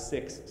 5,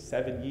 6,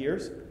 7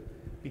 years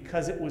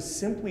because it was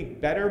simply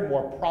better,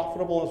 more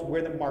profitable as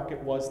where the market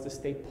was to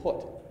stay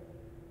put.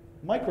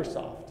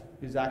 Microsoft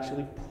is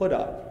actually put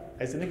up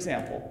as an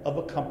example of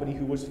a company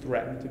who was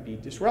threatened to be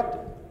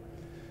disrupted.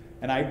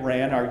 And I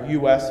ran our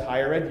US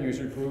higher ed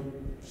user group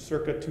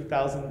circa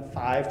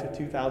 2005 to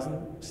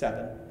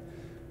 2007.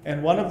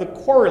 And one of the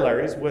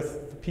corollaries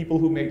with the people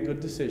who made good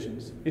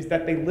decisions is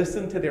that they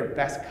listened to their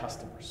best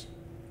customers.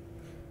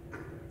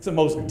 It's the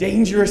most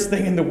dangerous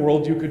thing in the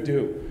world you could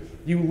do.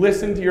 You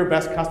listen to your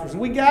best customers.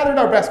 And we gathered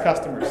our best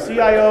customers,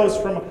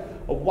 CIOs from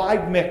a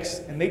wide mix,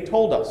 and they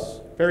told us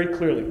very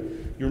clearly,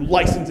 your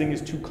licensing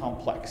is too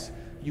complex.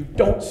 You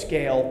don't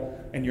scale,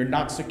 and you're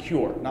not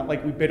secure. Not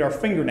like we bit our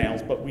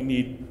fingernails, but we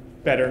need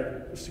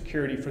better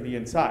security for the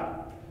inside.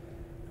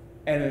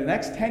 And in the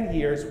next 10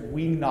 years,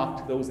 we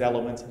knocked those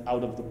elements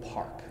out of the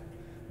park.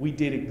 We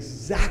did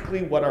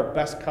exactly what our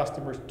best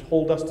customers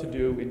told us to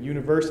do in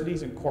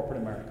universities and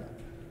corporate America.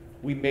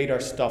 We made our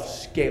stuff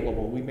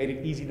scalable. We made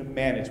it easy to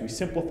manage. We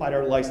simplified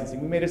our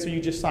licensing. We made it so you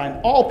just sign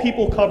all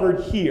people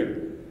covered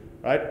here,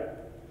 right?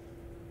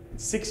 And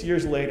 6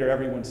 years later,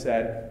 everyone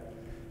said,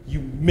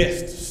 you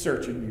missed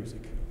search and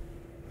music.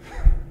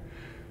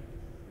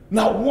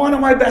 Not one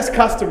of my best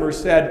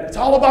customers said, it's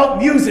all about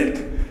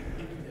music,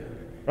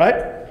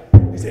 right?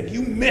 They They said,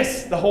 you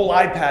missed the whole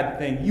iPad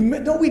thing.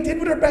 No, we did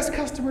what our best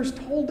customers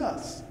told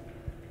us.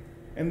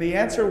 And the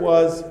answer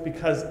was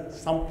because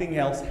something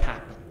else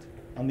happened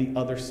on the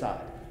other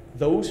side.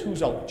 Those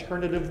whose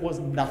alternative was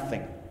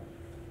nothing.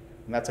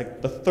 And that's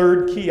like the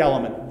third key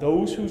element.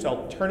 Those whose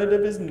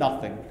alternative is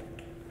nothing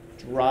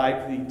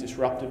drive the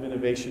disruptive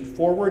innovation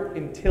forward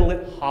until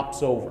it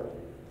hops over.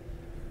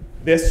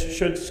 This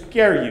should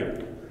scare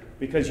you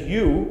because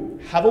you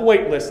have a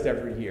wait list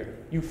every year.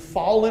 You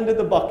fall into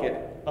the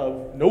bucket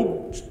of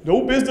no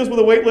business with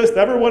a wait list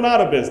ever went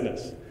out of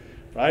business,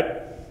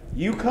 right?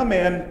 You come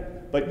in,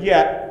 but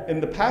yet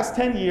in the past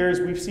 10 years,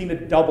 we've seen a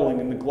doubling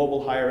in the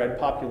global higher ed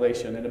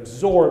population and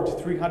absorbed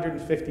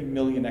 350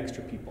 million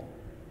extra people.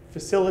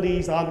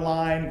 Facilities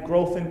online,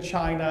 growth in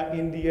China,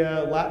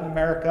 India, Latin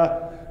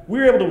America.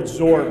 We're able to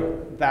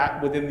absorb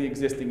that within the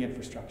existing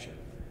infrastructure.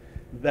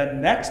 The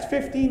next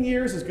 15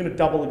 years is going to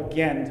double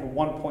again to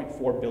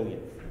 1.4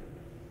 billion.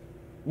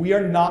 We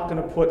are not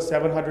going to put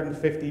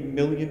 750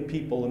 million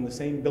people in the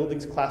same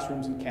buildings,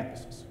 classrooms, and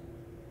campuses.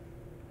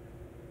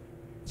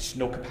 There's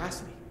no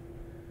capacity.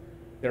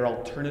 Their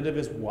alternative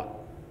is what?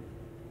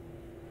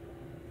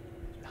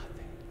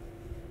 Nothing.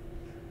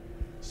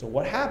 So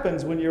what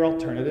happens when your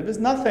alternative is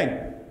nothing,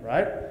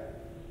 right?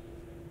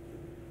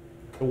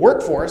 The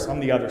workforce, on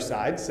the other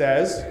side,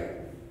 says,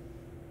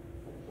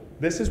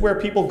 this is where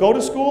people go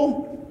to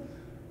school,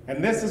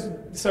 and this is,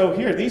 so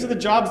here, these are the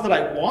jobs that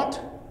I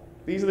want,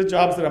 these are the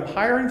jobs that I'm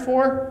hiring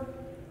for,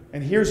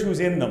 and here's who's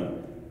in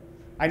them.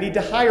 I need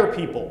to hire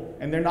people,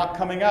 and they're not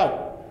coming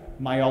out.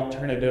 My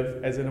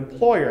alternative as an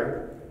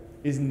employer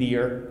is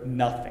near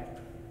nothing,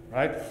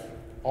 right?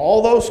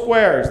 All those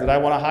squares that I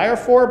want to hire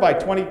for by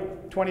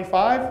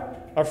 2025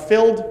 are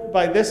filled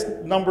by this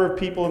number of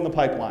people in the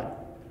pipeline.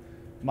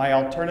 My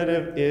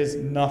alternative is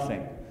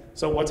nothing.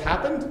 So what's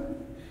happened?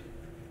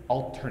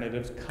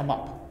 Alternatives come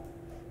up.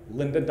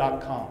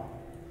 Lynda.com.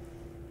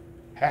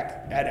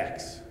 Heck,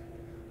 edX.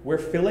 We're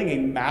filling a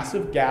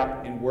massive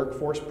gap in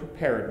workforce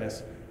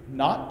preparedness,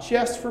 not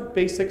just for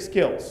basic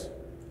skills,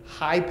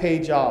 high-pay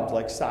jobs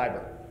like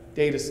cyber,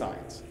 data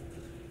science.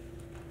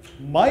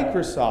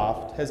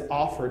 Microsoft has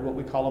offered what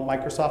we call a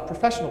Microsoft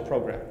Professional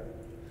Program.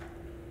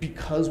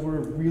 Because we're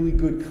a really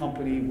good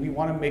company, we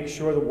want to make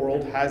sure the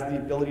world has the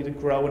ability to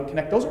grow and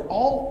connect. Those are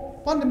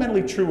all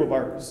fundamentally true of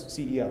our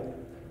CEO.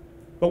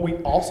 But we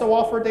also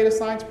offer a data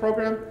science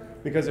program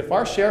because if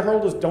our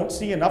shareholders don't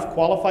see enough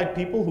qualified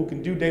people who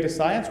can do data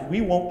science,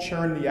 we won't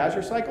churn the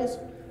Azure cycles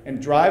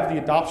and drive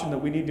the adoption that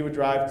we need to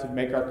drive to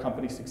make our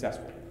company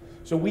successful.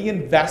 So we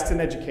invest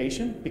in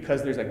education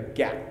because there's a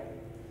gap.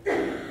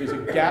 There's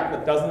a gap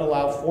that doesn't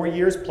allow 4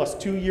 years plus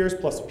 2 years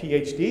plus a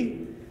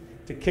PhD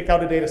to kick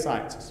out a data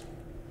scientist.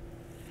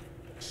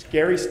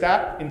 Scary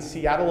stat, in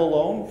Seattle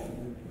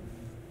alone,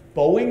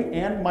 Boeing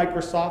and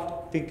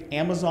Microsoft, I think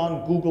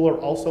Amazon, Google are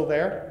also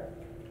there.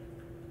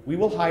 We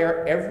will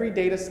hire every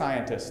data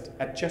scientist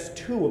at just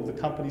 2 of the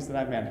companies that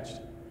I managed.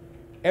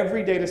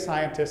 Every data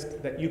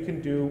scientist that you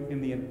can do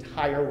in the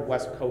entire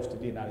West Coast of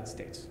the United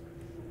States.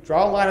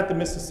 Draw a line at the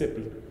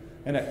Mississippi,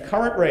 and at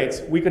current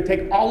rates, we could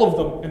take all of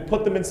them and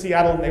put them in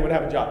Seattle and they would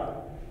have a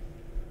job.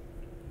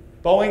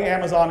 Boeing,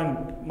 Amazon,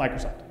 and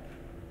Microsoft.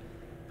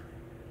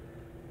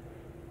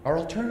 Our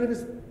alternative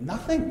is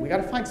nothing. We got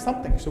to find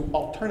something. So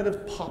alternatives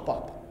pop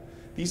up.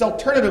 These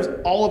alternatives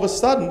all of a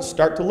sudden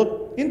start to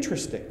look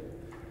interesting.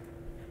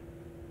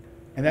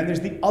 And then there's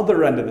the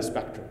other end of the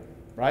spectrum,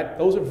 right?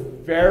 Those are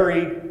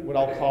very, what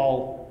I'll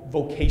call,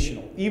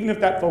 vocational. Even if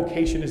that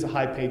vocation is a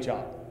high-paid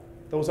job.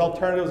 Those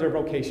alternatives are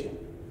vocational.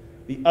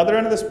 The other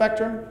end of the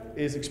spectrum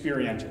is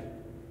experiential.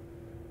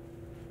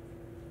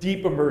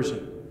 Deep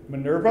immersion.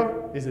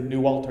 Minerva is a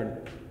new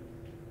alternative.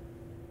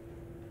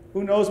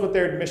 Who knows what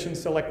their admission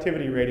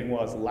selectivity rating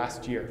was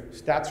last year?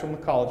 Stats from the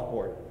College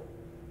Board.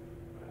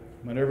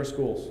 Minerva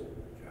schools.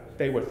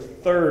 They were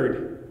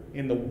 3rd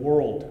in the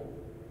world.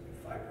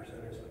 5% or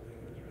something.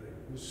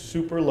 It was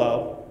super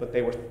low, but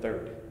they were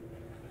 3rd.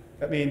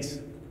 That means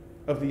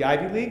of the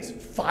Ivy Leagues,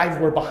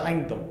 5 were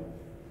behind them.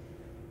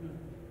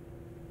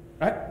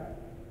 Right?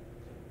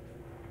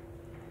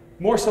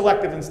 More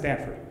selective than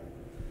Stanford.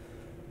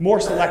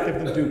 More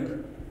selective than Duke.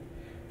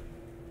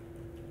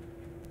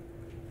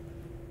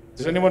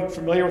 Is anyone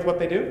familiar with what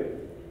they do?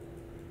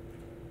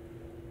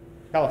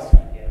 Tell us.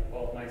 Yeah,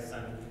 well, my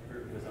son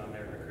was on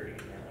their recruiting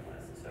mailing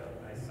list, so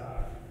I saw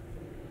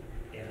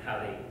how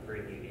they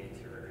bring you in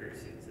to recruit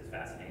students is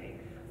fascinating.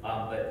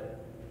 But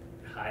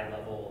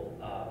high-level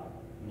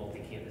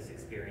multi-campus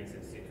experience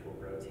and students will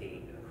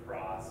rotate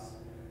across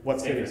What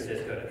San cities?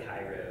 Francisco to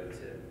Cairo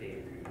to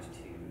Beirut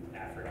to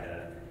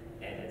Africa,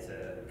 and it's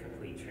a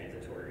complete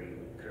transitory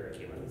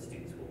curriculum.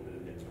 Students will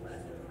move and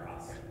blend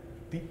across.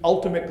 The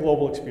ultimate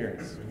global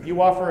experience.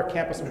 You offer a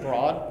campus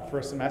abroad for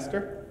a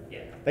semester, Yeah.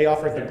 they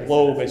offer the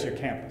globe as your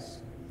campus.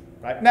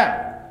 Right?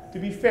 Now, to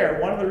be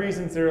fair, one of the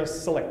reasons their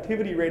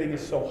selectivity rating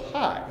is so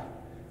high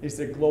is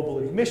their global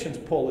admissions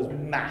pool is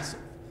massive.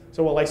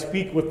 So while I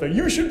speak with the,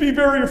 you should be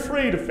very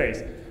afraid of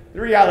face, The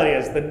reality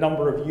is the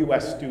number of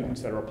US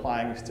students that are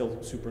applying is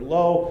still super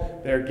low.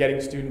 They're getting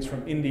students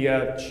from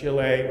India,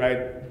 Chile,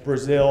 right,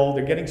 Brazil.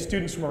 They're getting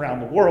students from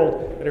around the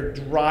world that are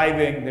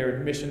driving their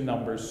admission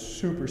numbers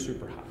super,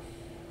 super high.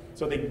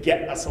 So they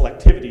get a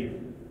selectivity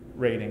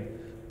rating.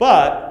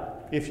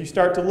 But if you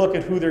start to look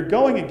at who they're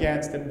going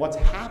against and what's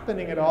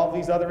happening at all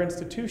these other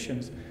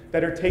institutions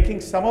that are taking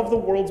some of the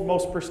world's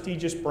most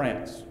prestigious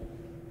brands,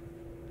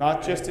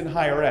 not just in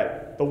higher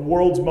ed, the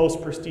world's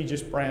most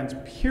prestigious brands,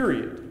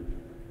 period,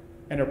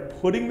 and are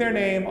putting their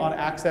name on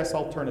access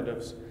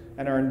alternatives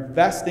and are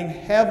investing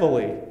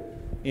heavily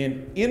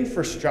in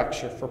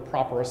infrastructure for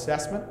proper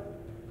assessment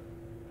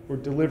or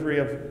delivery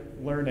of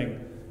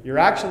learning, you're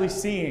actually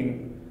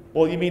seeing,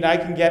 well, you mean I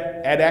can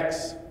get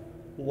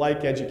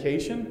edX-like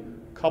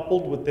education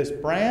coupled with this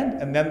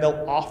brand, and then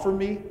they'll offer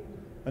me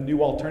a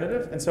new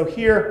alternative? And so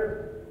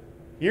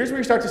here's where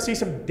you start to see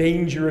some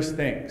dangerous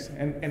things.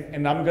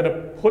 And I'm going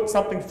to put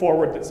something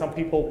forward that some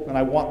people, and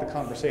I want the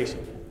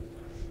conversation,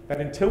 that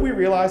until we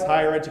realize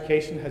higher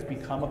education has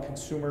become a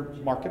consumer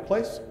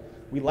marketplace,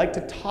 we like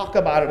to talk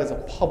about it as a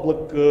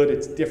public good,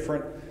 it's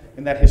different,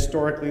 and that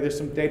historically there's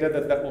some data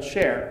that we'll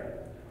share.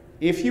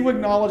 If you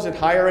acknowledge that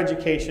higher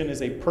education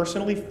is a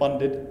personally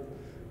funded,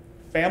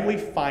 family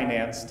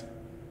financed,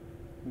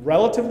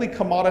 relatively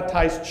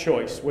commoditized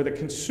choice where the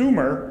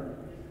consumer,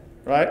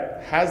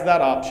 right, has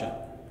that option,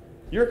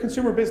 you're a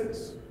consumer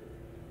business.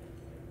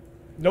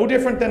 No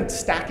different than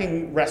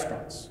stacking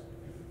restaurants.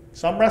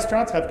 Some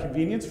restaurants have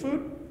convenience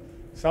food.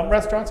 Some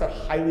restaurants are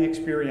highly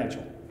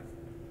experiential.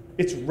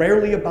 It's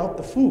rarely about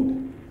the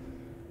food.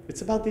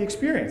 It's about the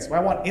experience. Do I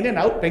want in and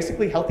out,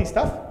 basically healthy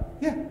stuff?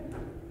 Yeah.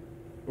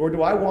 Or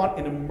do I want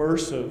an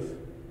immersive,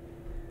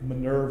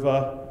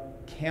 Minerva,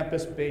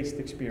 campus-based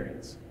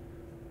experience?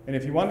 And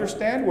if you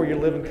understand where you're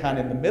living kind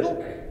of in the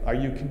middle, are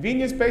you a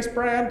convenience-based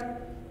brand,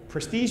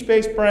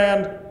 prestige-based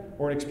brand,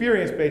 or an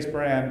experience-based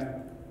brand?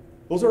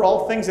 Those are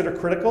all things that are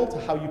critical to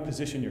how you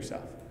position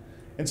yourself.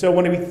 And so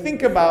when we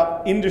think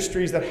about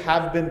industries that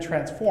have been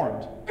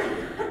transformed,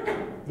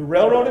 the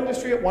railroad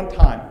industry at one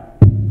time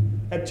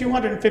had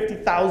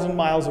 250,000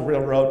 miles of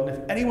railroad, and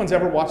if anyone's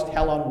ever watched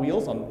Hell on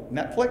Wheels on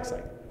Netflix,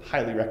 I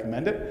highly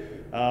recommend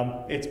it.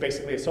 It's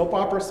basically a soap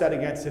opera set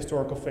against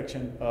historical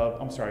fiction,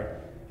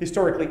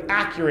 historically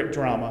accurate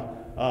drama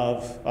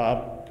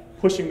of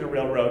pushing the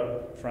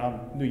railroad from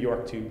New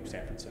York to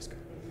San Francisco.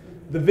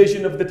 The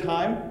vision of the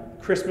time,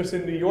 Christmas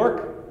in New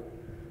York,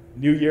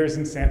 New Year's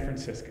in San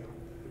Francisco,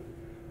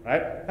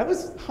 right? That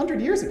was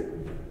 100 years ago.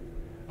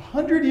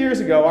 100 years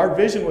ago, our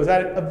vision was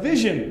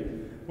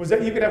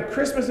that you could have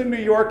Christmas in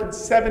New York and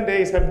 7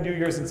 days have New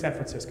Year's in San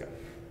Francisco.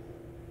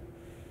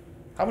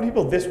 How many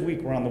people this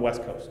week were on the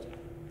West Coast?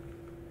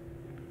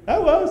 I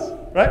was,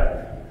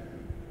 right?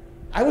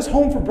 I was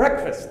home for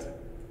breakfast.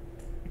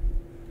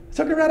 I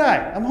took a red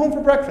eye. I'm home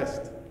for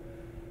breakfast.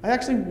 I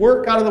actually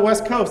work out of the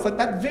West Coast.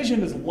 That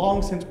vision is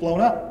long since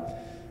blown up.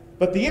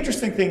 But the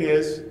interesting thing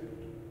is,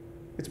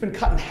 it's been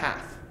cut in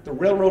half. The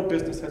railroad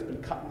business has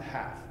been cut in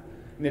half.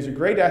 And there's a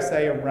great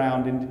essay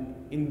around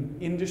in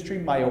industry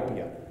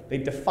myopia. They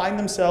define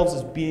themselves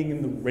as being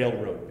in the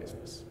railroad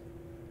business.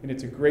 And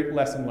it's a great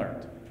lesson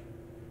learned.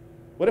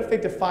 What if they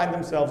define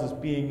themselves as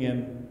being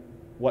in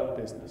what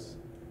business?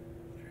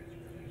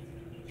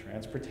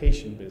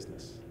 Transportation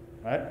business,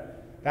 right?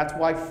 That's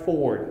why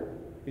Ford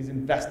is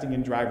investing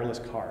in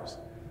driverless cars.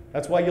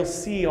 That's why you'll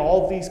see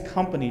all these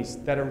companies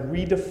that are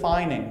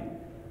redefining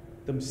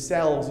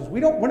themselves as we're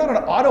not an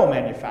auto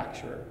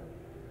manufacturer.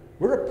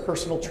 We're a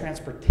personal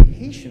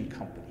transportation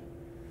company.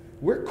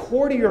 We're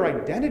core to your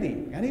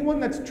identity. Anyone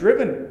that's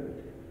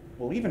driven,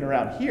 well, even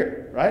around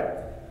here, right?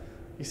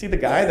 You see the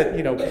guy that,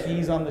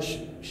 keys on the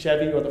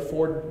Chevy or the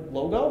Ford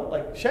logo?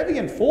 Like, Chevy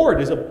and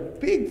Ford is a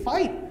big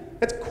fight.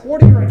 That's core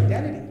to your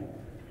identity.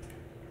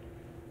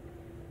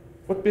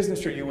 What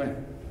business are you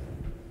in?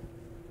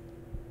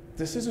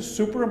 This is a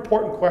super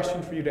important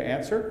question for you to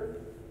answer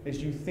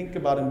as you think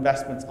about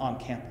investments on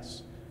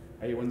campus.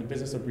 Are you in the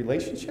business of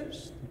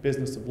relationships, the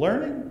business of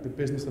learning, the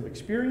business of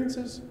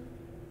experiences?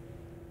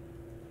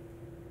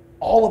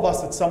 All of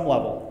us at some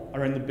level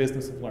are in the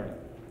business of learning.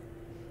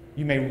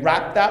 You may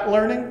wrap that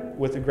learning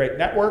with a great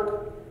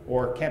network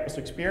or campus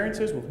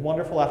experiences with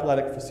wonderful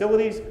athletic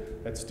facilities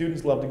that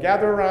students love to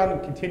gather around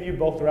and continue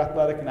both their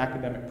athletic and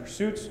academic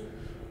pursuits.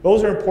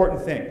 Those are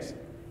important things.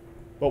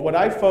 But what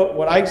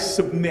I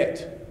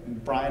submit,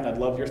 and Brian, I'd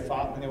love your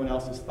thought and anyone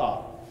else's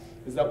thought,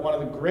 is that one of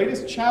the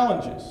greatest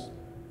challenges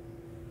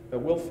that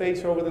we'll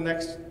face over the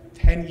next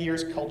 10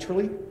 years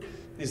culturally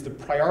is the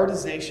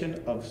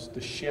prioritization of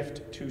the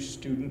shift to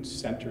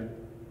student-centered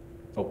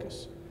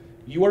focus.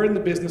 You are in the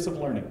business of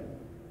learning.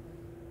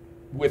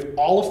 With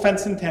all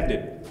offense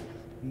intended,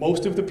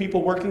 most of the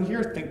people working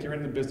here think you're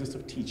in the business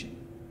of teaching.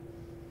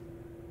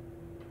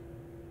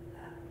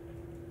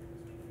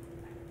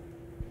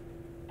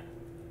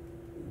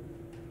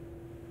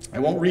 I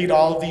won't read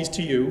all of these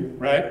to you,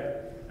 right?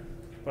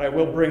 But I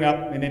will bring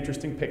up an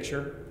interesting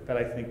picture that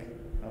I think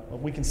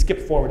we can skip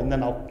forward, and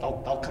then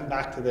I'll come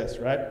back to this,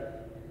 right?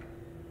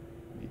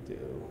 Let me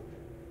do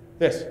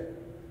this.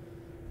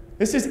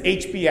 This is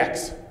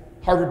HBX,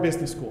 Harvard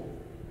Business School.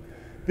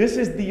 This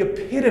is the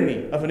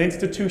epitome of an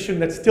institution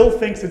that still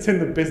thinks it's in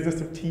the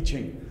business of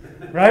teaching,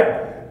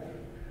 right?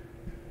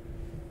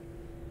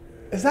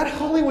 Is that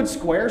Hollywood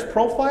Squares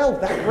profile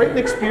that great an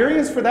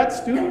experience for that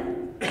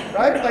student,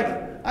 right?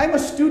 Like, I'm a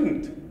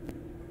student.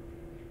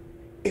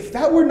 If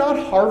that were not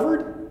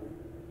Harvard,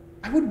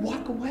 I would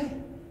walk away.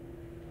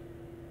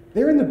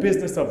 They're in the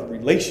business of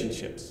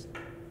relationships.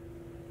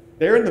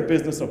 They're in the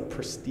business of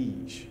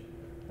prestige.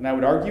 And I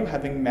would argue,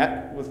 having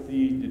met with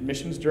the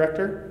admissions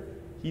director,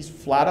 he's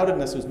flat out, and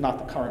this is not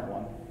the current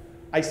one,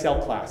 I sell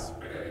class.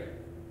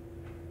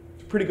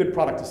 It's a pretty good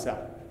product to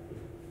sell.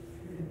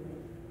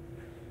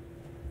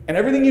 And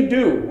everything you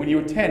do when you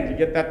attend, you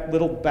get that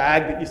little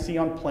bag that you see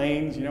on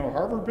planes, you know,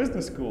 Harvard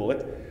Business School.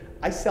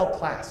 I sell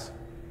class.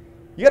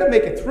 You got to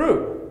make it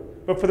through.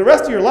 But for the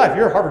rest of your life,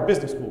 you're a Harvard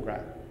Business School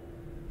grad.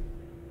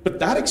 But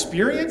that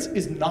experience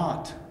is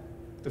not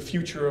the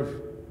future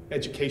of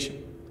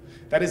education.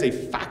 That is a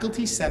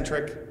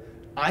faculty-centric,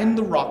 I'm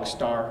the rock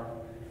star,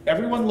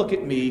 everyone look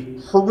at me,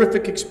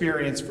 horrific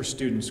experience for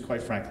students,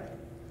 quite frankly.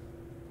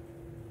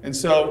 And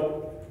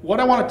so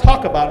what I want to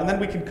talk about, and then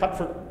we can cut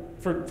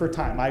for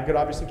time. I could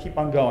obviously keep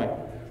on going.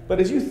 But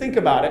as you think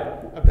about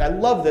it, I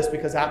love this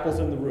because Apple's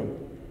in the room.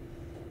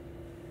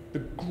 The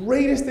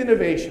greatest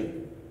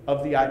innovation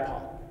of the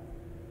iPod,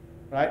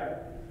 right?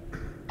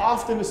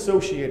 Often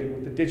associated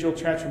with the digital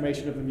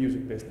transformation of the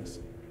music business,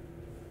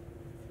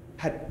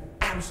 had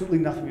absolutely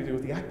nothing to do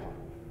with the iPod.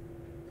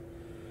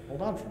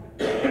 Hold on for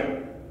a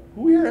minute.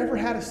 Who here ever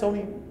had a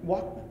Sony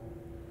Walkman?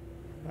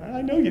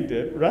 I know you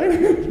did, right?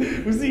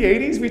 It was the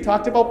 80s. We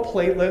talked about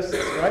playlists,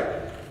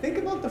 right? Think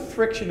about the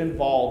friction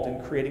involved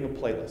in creating a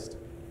playlist.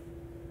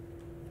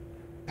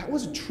 That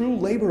was a true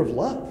labor of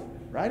love,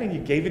 right? And you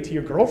gave it to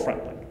your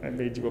girlfriend, like, I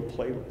made you a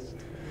playlist,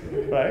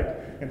 right?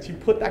 And she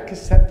put that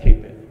cassette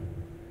tape in.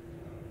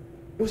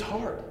 It was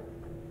hard.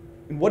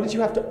 And what did you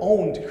have to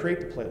own to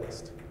create the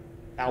playlist?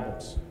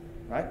 Albums,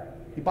 right?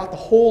 You bought the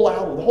whole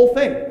album, the whole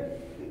thing,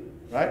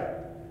 right?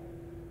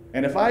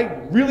 And if I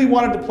really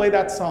wanted to play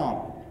that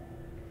song,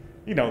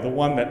 you know, the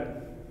one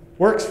that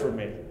works for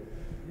me,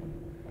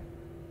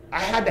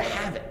 I had to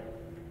have it,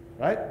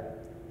 right?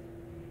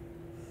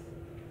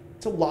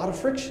 It's a lot of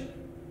friction.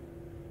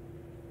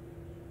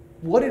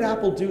 What did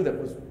Apple do that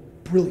was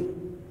brilliant?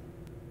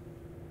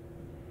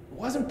 It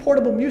wasn't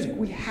portable music.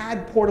 We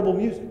had portable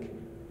music.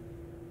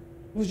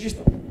 It was just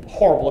a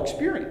horrible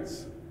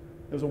experience.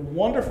 There was a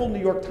wonderful New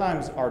York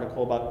Times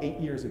article about 8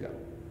 years ago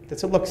that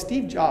said, look,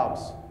 Steve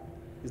Jobs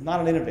is not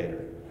an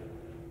innovator.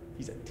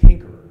 He's a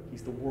tinkerer.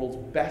 He's the world's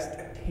best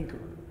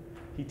tinkerer.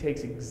 He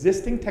takes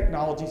existing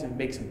technologies and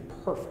makes them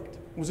perfect.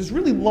 It was this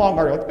really long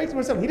article. It makes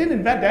no sense. He didn't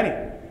invent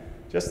anything.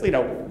 Just, you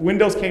know,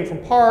 Windows came from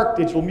Park,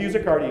 digital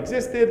music already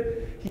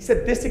existed. He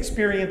said, this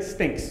experience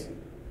stinks.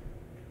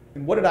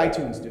 And what did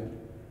iTunes do?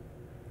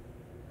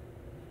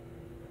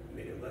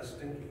 Made it less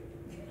stinky.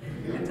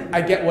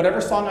 I get whatever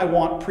song I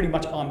want pretty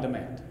much on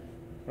demand,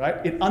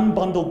 right? It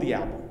unbundled the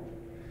album.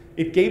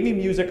 It gave me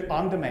music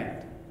on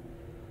demand.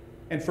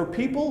 And for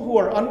people who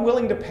are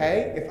unwilling to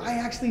pay, if I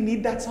actually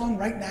need that song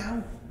right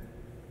now,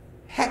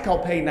 heck, I'll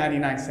pay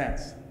 99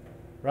 cents,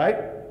 right?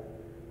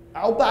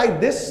 I'll buy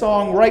this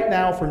song right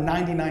now for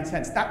 99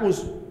 cents. That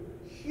was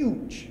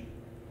huge.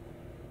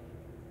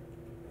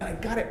 And I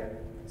got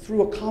it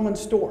through a common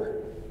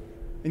store.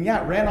 And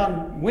yeah, it ran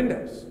on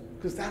Windows,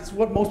 because that's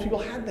what most people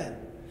had then.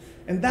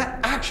 And that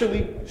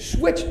actually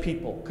switched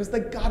people, because they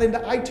got into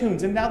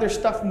iTunes, and now their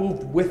stuff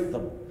moved with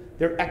them.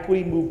 Their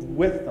equity moved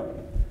with them.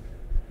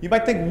 You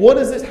might think, what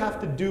does this have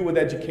to do with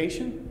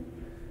education?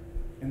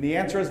 And the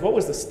answer is, what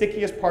was the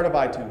stickiest part of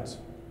iTunes?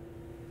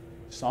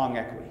 Song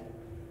equity.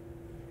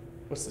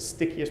 What's the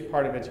stickiest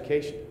part of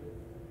education?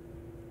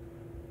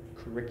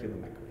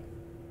 Curriculum equity.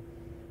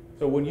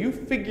 So when you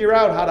figure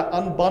out how to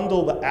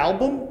unbundle the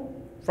album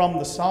from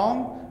the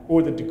song,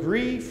 or the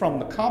degree from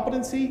the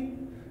competency,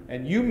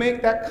 and you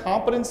make that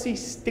competency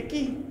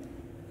sticky,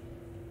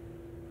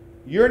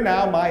 you're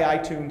now my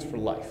iTunes for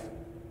life.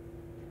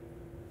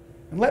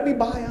 And let me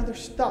buy other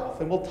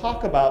stuff, and we'll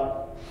talk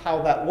about how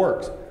that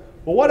works.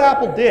 But what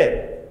Apple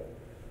did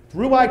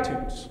through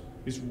iTunes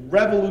is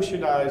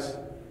revolutionize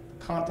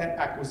content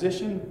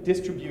acquisition,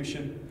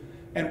 distribution,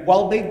 and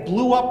while they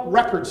blew up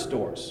record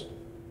stores,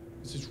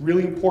 this is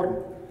really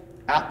important,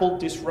 Apple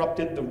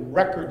disrupted the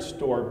record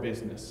store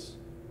business.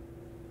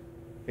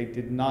 They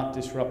did not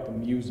disrupt the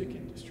music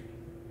industry.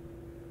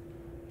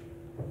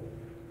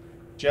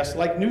 Just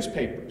like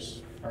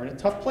newspapers are in a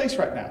tough place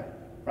right now,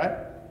 right?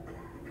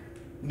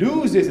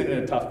 News isn't in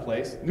a tough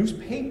place.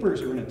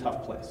 Newspapers are in a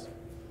tough place.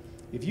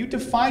 If you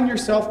define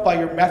yourself by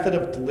your method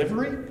of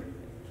delivery,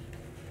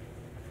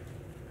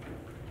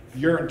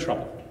 you're in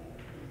trouble.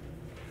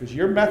 Because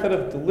your method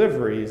of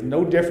delivery is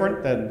no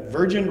different than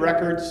Virgin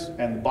Records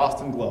and the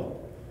Boston Globe.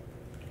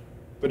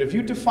 But if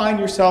you define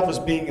yourself as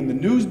being in the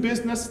news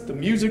business, the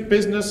music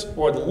business,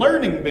 or the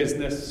learning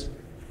business,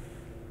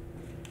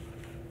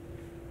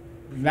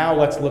 now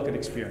let's look at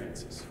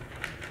experiences.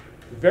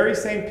 The very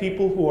same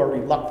people who are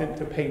reluctant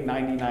to pay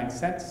 99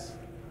 cents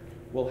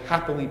will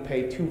happily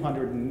pay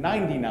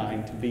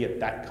 $299 to be at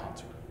that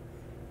concert.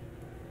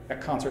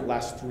 That concert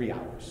lasts 3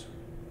 hours.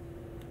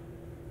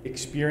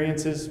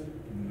 Experiences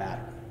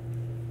matter.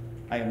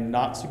 I am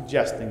not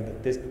suggesting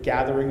that this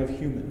gathering of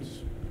humans,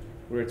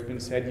 where it's been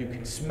said you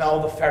can smell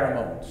the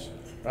pheromones,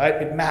 right?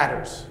 It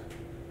matters.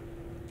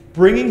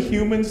 Bringing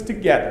humans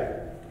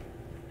together.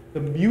 The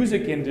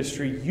music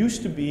industry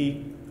used to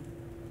be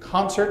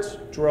concerts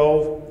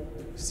drove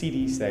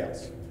CD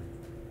sales.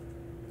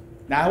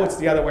 Now it's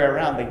the other way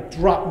around. They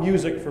drop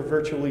music for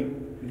virtually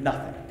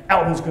nothing.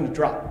 Album's going to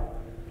drop.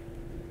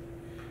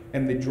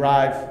 And they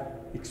drive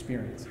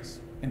experiences.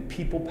 And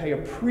people pay a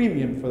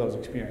premium for those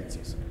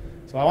experiences.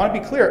 So I want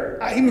to be clear.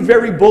 I'm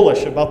very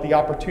bullish about the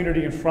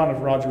opportunity in front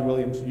of Roger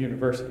Williams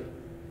University.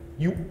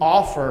 You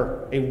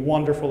offer a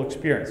wonderful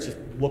experience. Just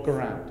look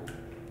around,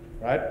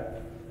 right?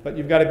 But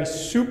you've got to be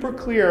super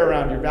clear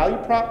around your value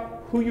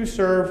prop, who you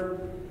serve,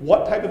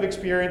 what type of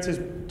experience is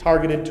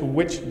targeted to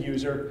which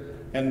user,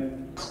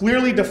 and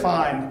clearly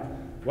define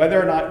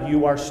whether or not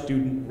you are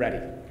student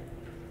ready.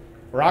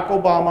 Barack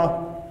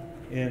Obama,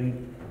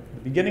 in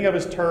the beginning of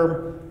his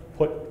term,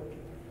 put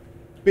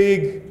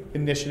big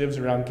initiatives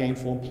around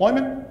gainful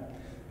employment,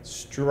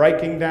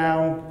 striking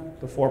down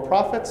the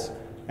for-profits,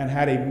 and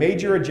had a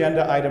major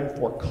agenda item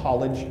for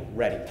college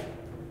ready.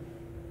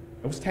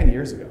 It was 10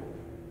 years ago.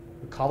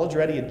 The college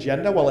ready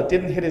agenda, while it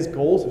didn't hit his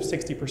goals of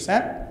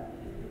 60%,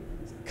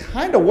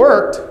 kind of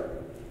worked.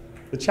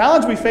 The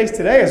challenge we face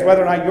today is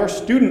whether or not you're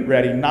student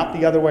ready, not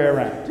the other way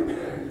around.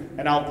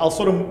 And I'll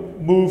sort of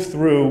move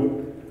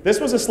through. This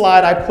was a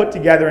slide I put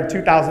together in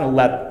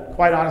 2011.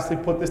 Quite honestly,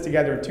 put this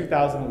together in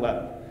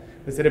 2011.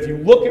 Is that if you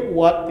look at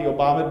what the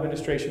Obama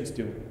administration is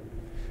doing,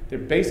 they're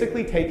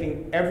basically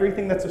taking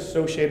everything that's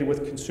associated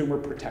with consumer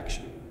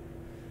protection.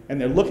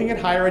 And they're looking at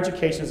higher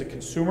education as a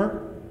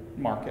consumer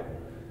market.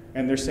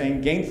 And they're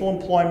saying gainful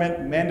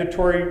employment,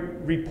 mandatory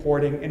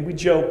reporting, and we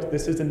joked,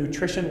 this is a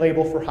nutrition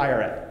label for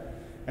higher ed.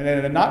 And then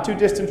in the not too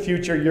distant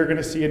future, you're going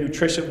to see a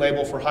nutrition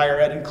label for higher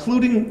ed,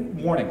 including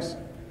warnings.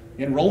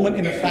 Enrollment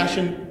in a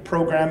fashion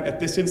program at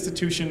this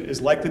institution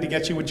is likely to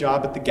get you a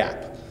job at the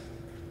Gap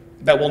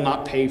that will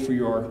not pay for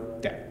your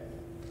debt.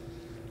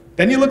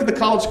 Then you look at the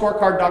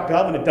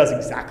collegescorecard.gov and it does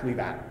exactly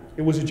that.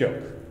 It was a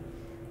joke.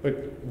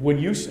 But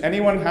when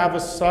anyone have a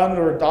son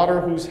or a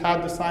daughter who's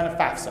had to sign a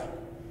FAFSA?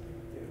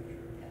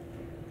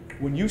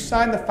 When you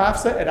sign the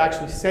FAFSA, it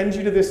actually sends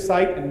you to this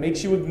site and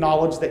makes you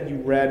acknowledge that you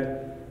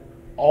read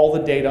all the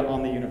data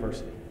on the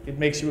university. It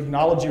makes you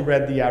acknowledge you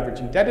read the average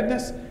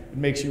indebtedness. It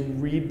makes you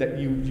read that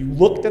you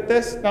looked at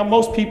this. Now,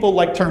 most people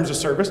like terms of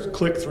service,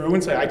 click through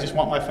and say, I just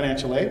want my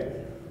financial aid.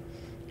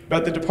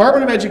 But the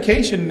Department of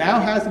Education now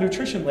has a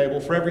nutrition label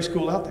for every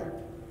school out there.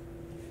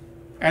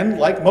 And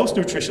like most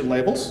nutrition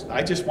labels,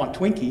 I just want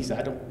Twinkies.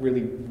 I don't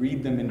really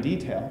read them in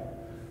detail.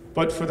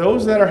 But for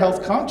those that are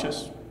health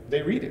conscious,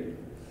 they read it.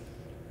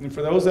 And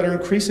for those that are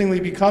increasingly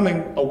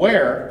becoming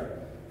aware,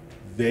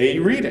 they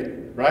read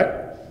it,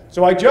 right?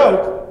 So I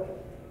joke,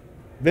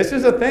 this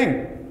is a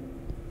thing.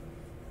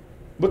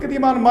 Look at the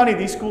amount of money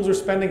these schools are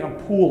spending on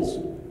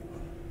pools.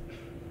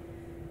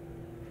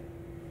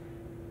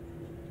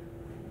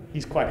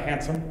 He's quite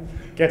handsome,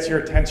 gets your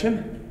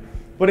attention.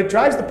 But it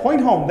drives the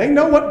point home. They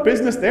know what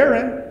business they're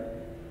in.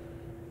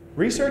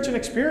 Research and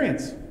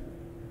experience.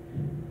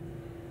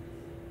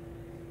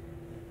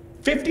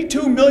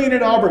 $52 million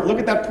at Auburn. Look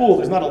at that pool.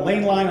 There's not a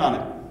lane line on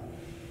it.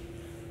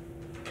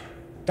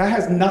 That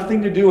has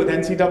nothing to do with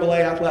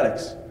NCAA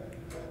athletics.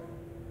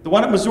 The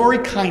one at Missouri,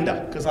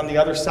 kinda, because on the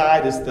other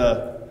side is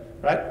the,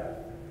 right?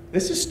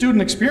 This is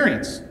student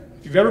experience.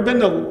 If you've ever been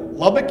to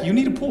Lubbock, you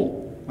need a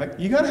pool. Like,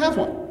 you gotta have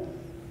one.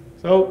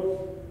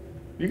 So,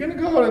 you're gonna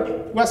go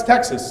to West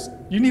Texas,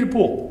 you need a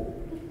pool.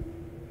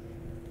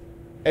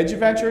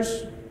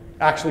 EduVentures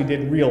actually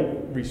did real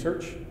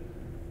research.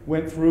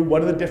 Went through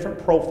what are the different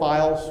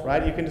profiles,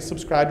 right? You can just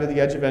subscribe to the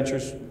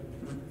EduVentures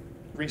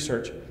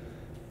research.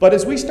 But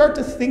as we start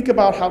to think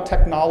about how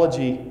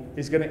technology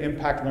is going to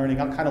impact learning,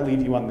 I'll kind of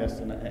leave you on this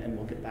and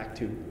we'll get back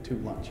to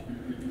lunch.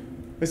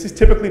 This is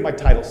typically my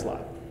title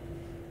slide,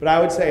 but I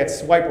would say it's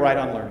swipe right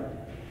on learning.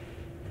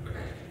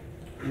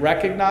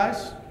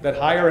 Recognize that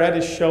higher ed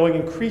is showing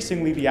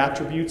increasingly the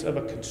attributes of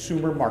a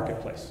consumer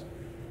marketplace.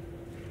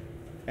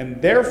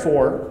 And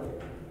therefore,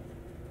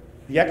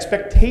 the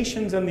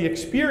expectations and the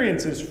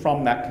experiences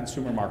from that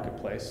consumer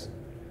marketplace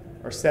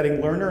are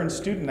setting learner and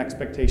student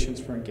expectations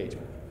for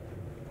engagement.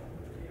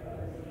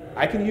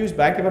 I can use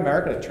Bank of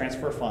America to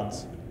transfer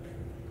funds.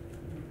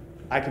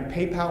 I can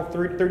PayPal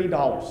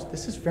 $30.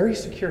 This is very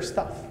secure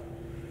stuff.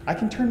 I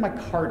can turn my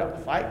card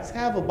off. I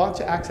have a bunch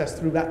of access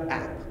through that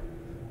app,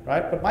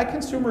 right? But my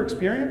consumer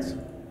experience,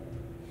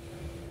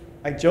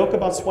 I joke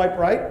about swipe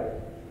right.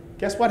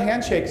 Guess what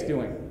Handshake's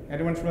doing?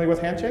 Anyone familiar with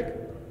Handshake?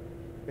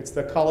 It's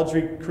the college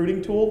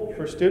recruiting tool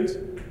for students.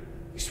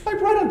 You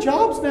swipe right on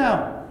jobs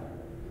now.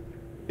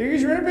 Your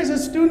user interface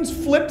as students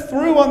flip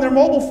through on their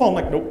mobile phone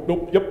like, nope,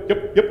 nope,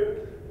 yep.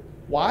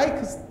 Why?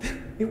 Because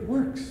it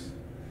works.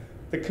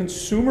 The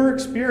consumer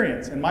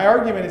experience, and my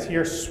argument is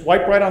here,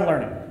 swipe right on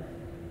learning.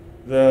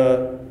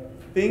 The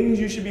things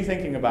you should be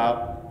thinking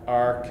about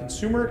are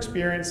consumer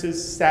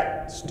experiences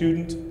set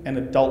student and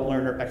adult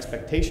learner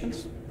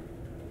expectations.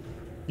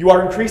 You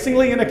are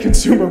increasingly in a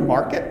consumer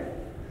market,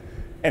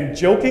 and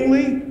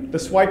jokingly, the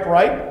swipe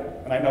right,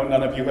 and I know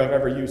none of you have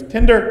ever used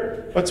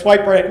Tinder, but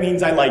swipe right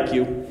means I like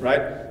you,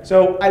 right?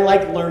 So I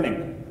like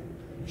learning.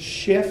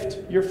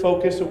 Shift your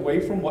focus away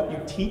from what you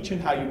teach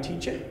and how you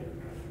teach it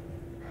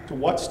to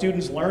what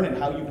students learn and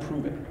how you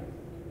prove it.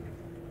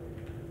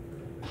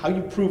 How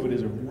you prove it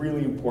is a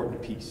really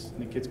important piece,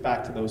 and it gets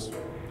back to those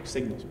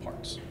signals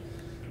parts.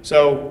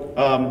 So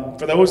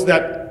for those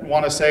that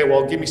want to say,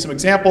 well, give me some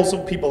examples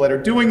of people that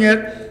are doing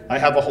it, I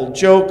have a whole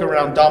joke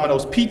around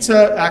Domino's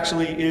Pizza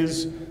actually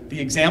is the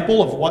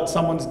example of what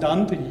someone's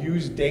done to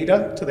use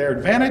data to their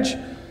advantage.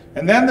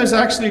 And then there's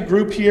actually a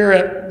group here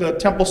at the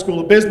Temple School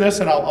of Business,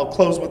 and I'll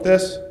close with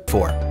this.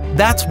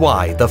 That's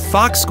why the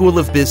Fox School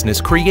of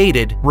Business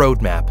created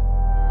Roadmap.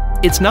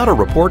 It's not a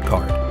report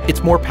card.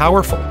 It's more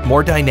powerful,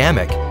 more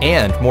dynamic,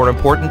 and more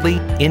importantly,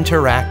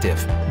 interactive.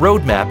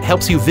 Roadmap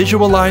helps you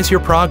visualize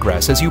your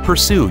progress as you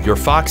pursue your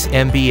Fox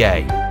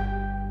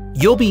MBA.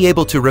 You'll be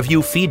able to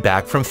review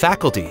feedback from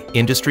faculty,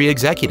 industry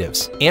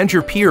executives, and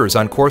your peers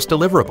on course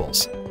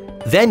deliverables.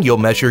 Then you'll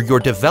measure your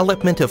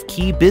development of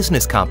key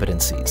business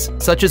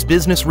competencies, such as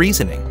business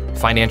reasoning,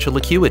 financial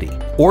acuity,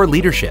 or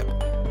leadership.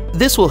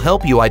 This will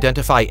help you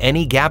identify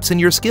any gaps in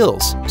your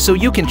skills so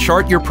you can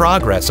chart your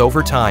progress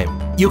over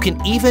time. You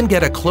can even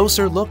get a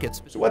closer look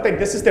at... So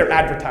this is their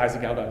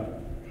advertising out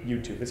on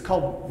YouTube. It's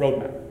called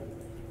Roadmap.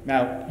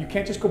 Now, you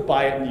can't just go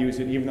buy it and use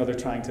it even though they're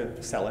trying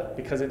to sell it,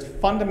 because it's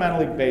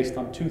fundamentally based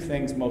on two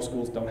things most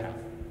schools don't have.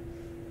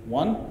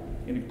 One,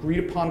 an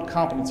agreed upon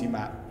competency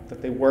map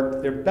that they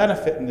worked. Their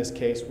benefit in this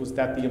case was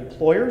that the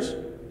employers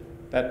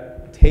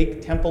that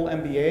take Temple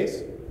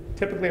MBAs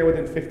typically are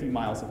within 50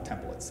 miles of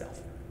Temple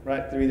itself,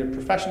 right? They're either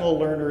professional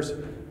learners,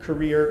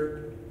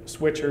 career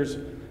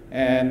switchers,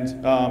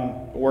 and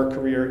or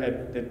career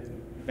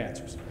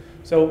advancers.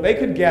 So they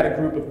could get a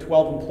group of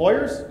 12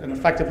 employers and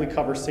effectively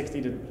cover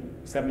 60 to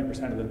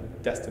 70% of the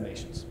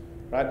destinations,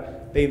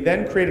 right? They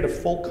then created a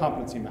full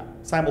competency map.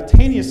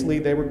 Simultaneously,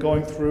 they were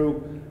going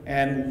through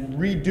and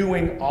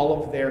redoing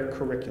all of their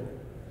curriculum.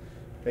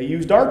 They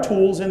used our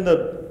tools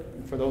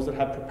for those that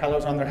have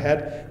propellers on their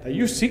head, they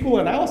use SQL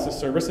analysis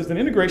services and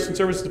integration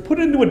services to put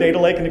it into a data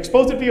lake and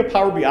expose it via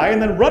Power BI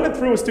and then run it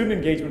through a student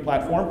engagement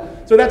platform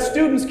so that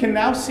students can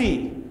now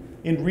see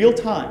in real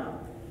time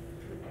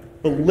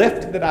the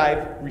lift that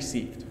I've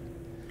received.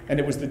 And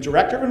it was the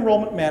director of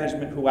enrollment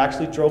management who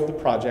actually drove the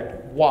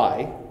project.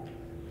 Why?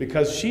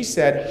 Because she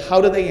said,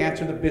 how do they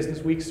answer the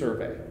Business Week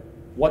survey?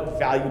 What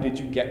value did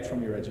you get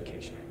from your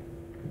education?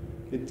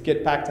 Let's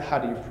get back to how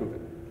do you prove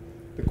it.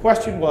 The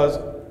question was,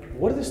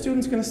 what are the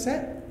students going to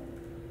say?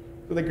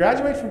 So they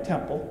graduate from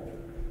Temple.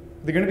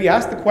 They're going to be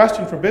asked the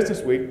question for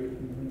Business Week,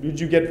 did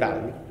you get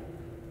value?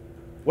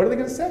 What are they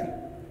going to say?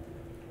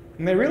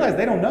 And they realize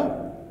they don't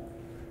know.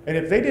 And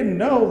if they didn't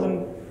know,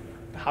 then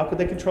how could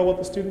they control what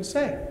the students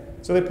say?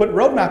 So they put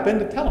Roadmap in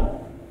to tell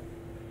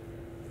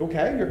them,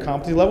 okay, your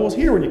competency level was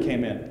here when you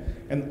came in.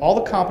 And all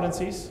the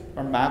competencies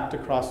are mapped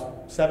across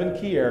 7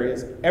 key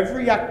areas.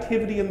 Every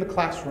activity in the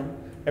classroom,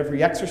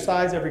 every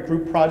exercise, every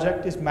group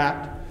project is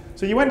mapped.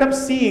 So you end up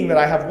seeing that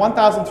I have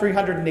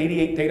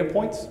 1,388 data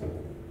points,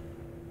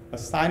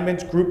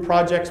 assignments, group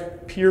projects,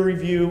 peer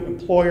review,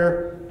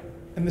 employer,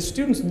 and the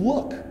students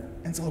look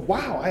and say,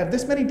 wow, I have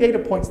this many data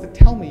points that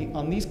tell me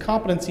on these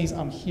competencies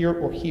I'm here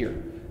or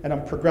here, and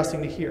I'm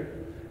progressing to here.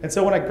 And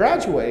so when I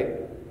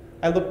graduate,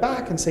 I look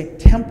back and say,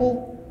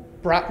 Temple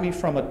brought me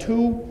from a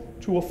 2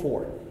 to a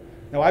 4.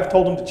 Now I've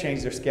told them to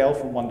change their scale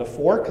from 1 to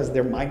 4 because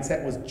their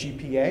mindset was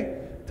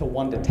GPA to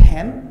 1 to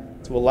 10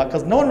 to 11,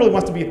 because no one really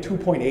wants to be a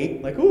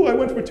 2.8, like, ooh, I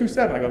went for a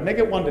 2.7. I go, make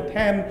it 1 to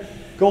 10,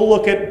 go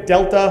look at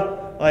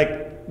Delta,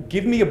 like,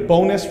 give me a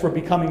bonus for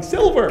becoming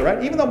silver,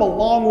 right? Even though I'm a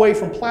long way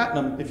from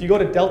platinum, if you go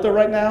to Delta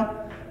right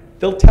now,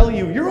 they'll tell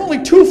you, you're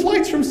only 2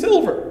 flights from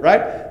silver,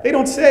 right? They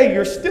don't say,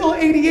 you're still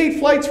 88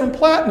 flights from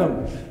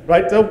platinum,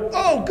 right? So,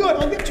 oh, good,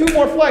 I'll get 2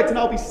 more flights and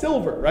I'll be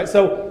silver, right?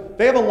 So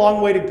they have a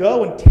long way to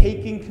go in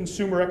taking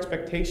consumer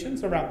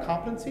expectations around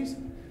competencies.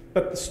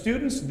 But the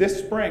students this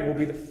spring will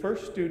be the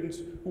first students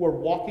who are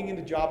walking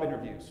into job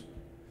interviews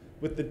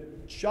with the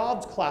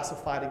jobs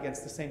classified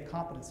against the same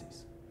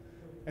competencies.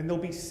 And they'll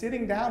be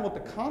sitting down with the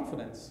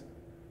confidence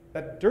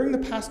that during the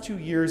past 2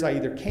 years I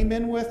either came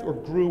in with or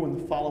grew in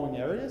the following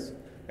areas,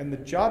 and the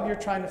job you're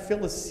trying to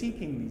fill is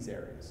seeking these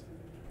areas.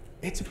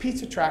 It's a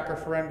pizza tracker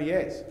for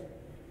MBAs.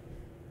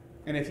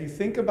 And if you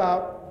think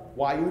about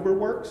why Uber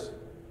works,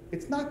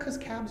 it's not because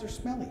cabs are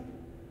smelly.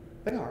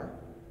 They are.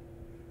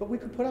 But we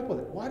could put up with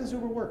it. Why does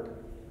Uber work?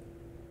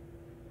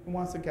 Who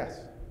wants to guess?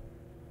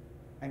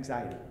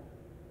 Anxiety.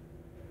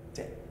 That's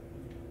it.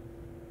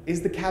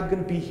 Is the cab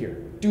going to be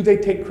here? Do they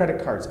take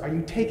credit cards? Are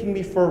you taking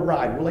me for a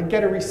ride? Will I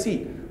get a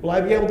receipt? Will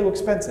I be able to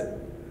expense it?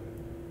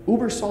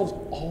 Uber solves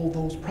all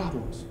those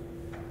problems.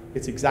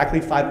 It's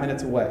exactly 5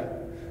 minutes away.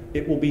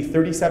 It will be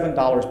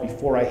 $37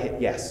 before I hit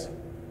yes.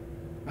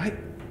 Right?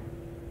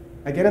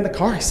 I get in the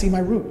car, I see my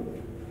route.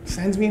 It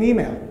sends me an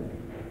email.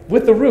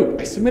 with the route,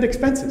 I submit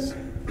expenses.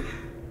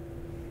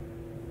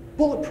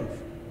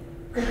 Bulletproof.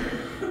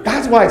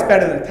 That's why it's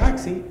better than a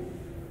taxi.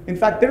 In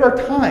fact, there are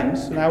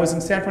times, and I was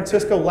in San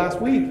Francisco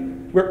last week,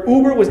 where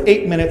Uber was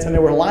 8 minutes and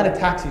there were a line of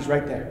taxis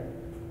right there.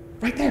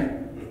 Right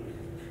there.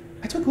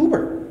 I took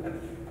Uber.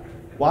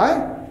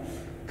 Why?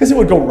 Because it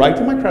would go right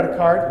to my credit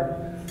card.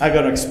 I'm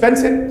going to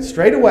expense it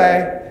straight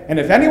away. And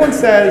if anyone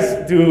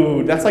says,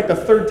 dude, that's like the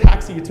third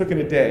taxi you took in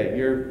a day,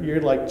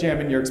 you're like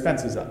jamming your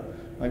expenses up.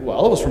 I'm like,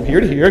 well, it was from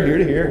here to here, here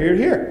to here, here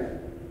to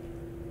here.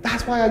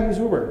 That's why I use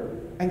Uber.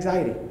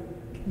 Anxiety.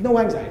 No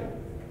anxiety.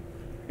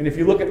 And if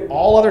you look at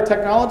all other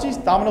technologies,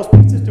 Domino's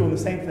Pizza is doing the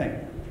same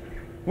thing.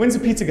 When's the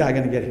pizza guy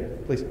going to get here?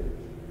 Please.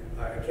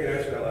 I can't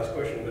answer that last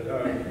question, but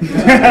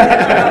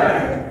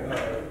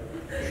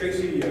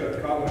Tracy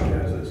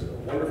Coughlin has this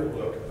wonderful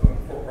book on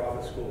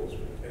for-profit schools.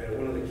 And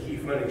one of the key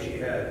findings she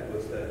had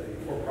was that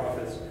the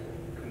for-profits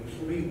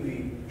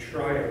completely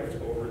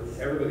triumphed over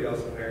everybody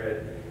else in higher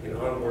ed in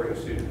onboarding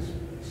students.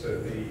 So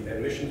the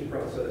admissions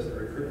process, the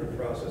recruitment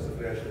process, the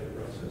financial aid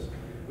process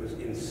was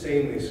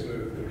insanely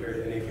smooth compared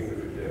to anything we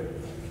would do.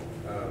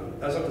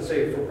 That's not to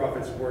say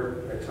for-profits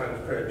weren't at times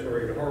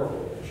predatory and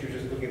horrible. She was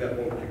just looking at that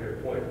one particular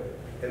point.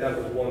 And that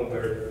was one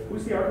where...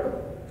 Who's the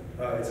article?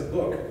 It's a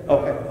book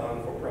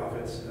on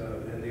for-profits,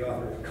 and the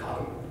author is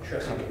Curtin,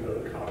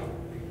 Curtin.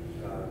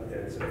 And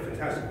it's a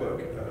fantastic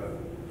book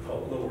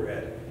called Lower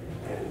Ed.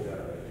 And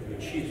I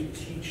mean,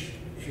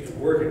 she's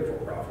working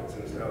for-profits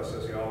and is now a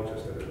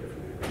sociologist at a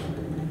different university.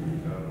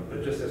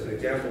 But just as an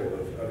example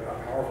of how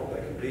powerful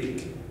that can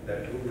be,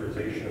 that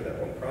Uberization of that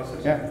one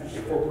process,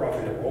 the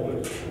for-profit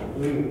enrollment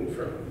ballooned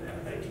from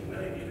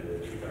 1990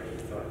 to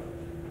 2005.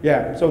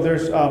 Yeah, so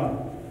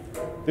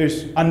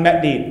there's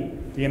unmet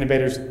need, the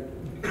innovator's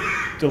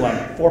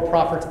dilemma.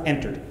 For-profits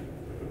entered,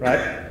 right?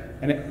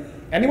 And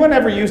anyone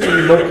ever used a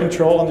remote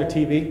control on their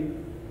TV,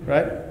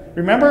 right?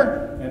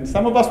 Remember, and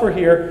some of us were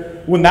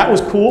here, when that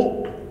was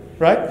cool,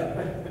 right?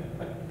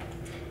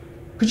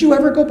 Could you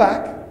ever go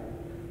back,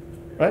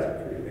 right?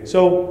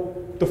 So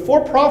the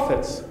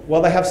for-profits,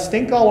 while they have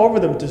stink all over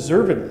them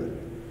deservedly,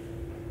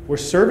 were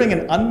serving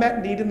an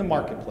unmet need in the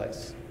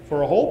marketplace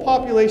for a whole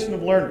population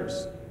of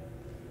learners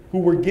who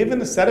were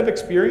given a set of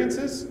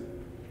experiences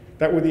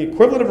that were the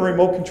equivalent of a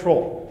remote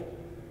control.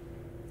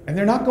 And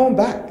they're not going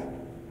back.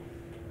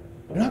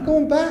 They're not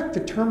going back to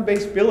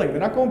term-based billing. They're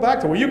not going back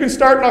to, well, you can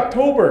start in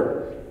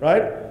October,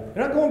 right?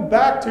 They're not going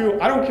back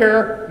to, I don't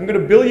care, I'm going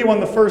to bill you on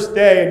the first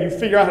day and you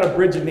figure out how to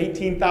bridge an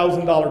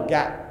 $18,000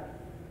 gap.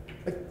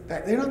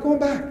 They're not going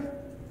back.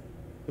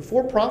 The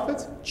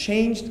for-profits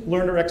changed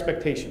learner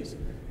expectations.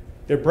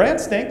 Their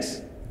brand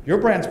stinks. Your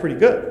brand's pretty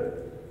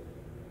good.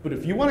 But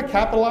if you want to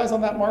capitalize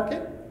on that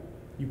market,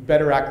 you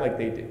better act like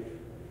they do.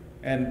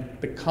 And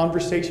the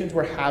conversations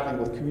we're having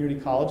with community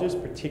colleges,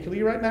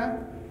 particularly right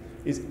now,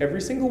 is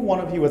every single one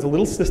of you has a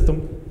little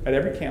system at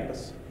every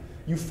campus.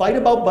 You fight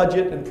about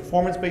budget and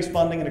performance-based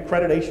funding, and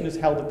accreditation is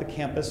held at the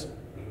campus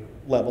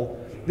level.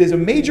 There's a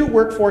major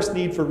workforce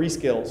need for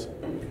reskills.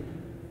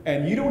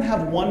 And you don't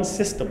have one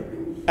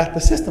system at the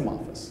system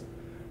office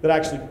that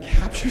actually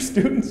captures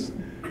students,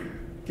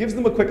 gives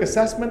them a quick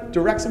assessment,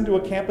 directs them to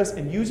a campus,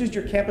 and uses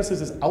your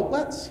campuses as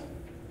outlets.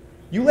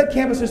 You let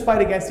campuses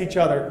fight against each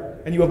other,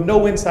 and you have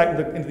no insight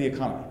into the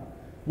economy.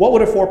 What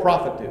would a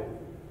for-profit do?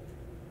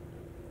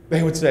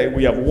 They would say,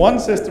 we have one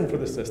system for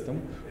the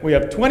system, we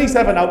have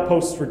 27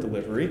 outposts for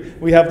delivery,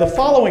 we have the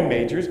following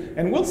majors,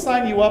 and we'll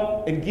sign you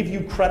up and give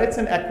you credits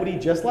and equity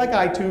just like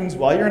iTunes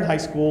while you're in high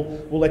school.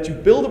 We'll let you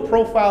build a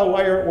profile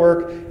while you're at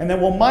work, and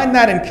then we'll mine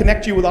that and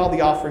connect you with all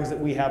the offerings that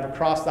we have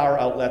across our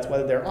outlets,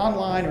 whether they're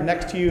online or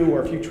next to you,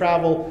 or if you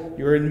travel,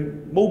 you're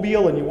in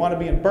Mobile and you want to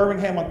be in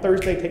Birmingham on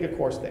Thursday, take a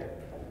course there.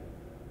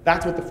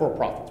 That's what the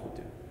for-profits would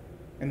do.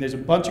 And there's a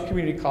bunch of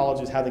community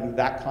colleges having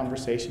that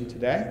conversation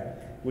today,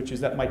 which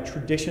is that my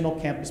traditional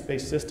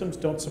campus-based systems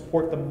don't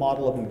support the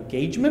model of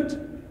engagement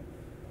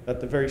that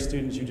the very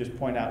students you just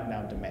point out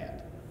now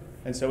demand.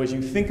 And so as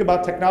you think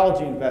about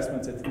technology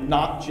investments, it's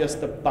not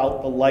just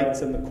about the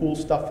lights and the cool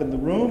stuff in the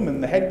room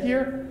and the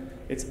headgear.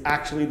 It's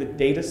actually the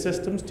data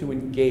systems to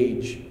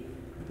engage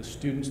the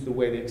students the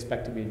way they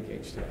expect to be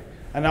engaged today.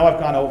 I know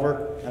I've gone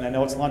over, and I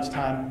know it's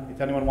lunchtime.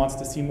 If anyone wants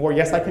to see more,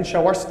 yes, I can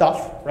show our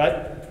stuff,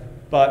 right?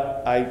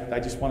 But I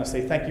just want to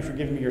say thank you for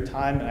giving me your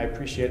time, and I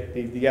appreciate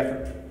the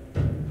effort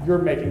you're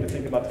making to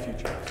think about the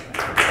future.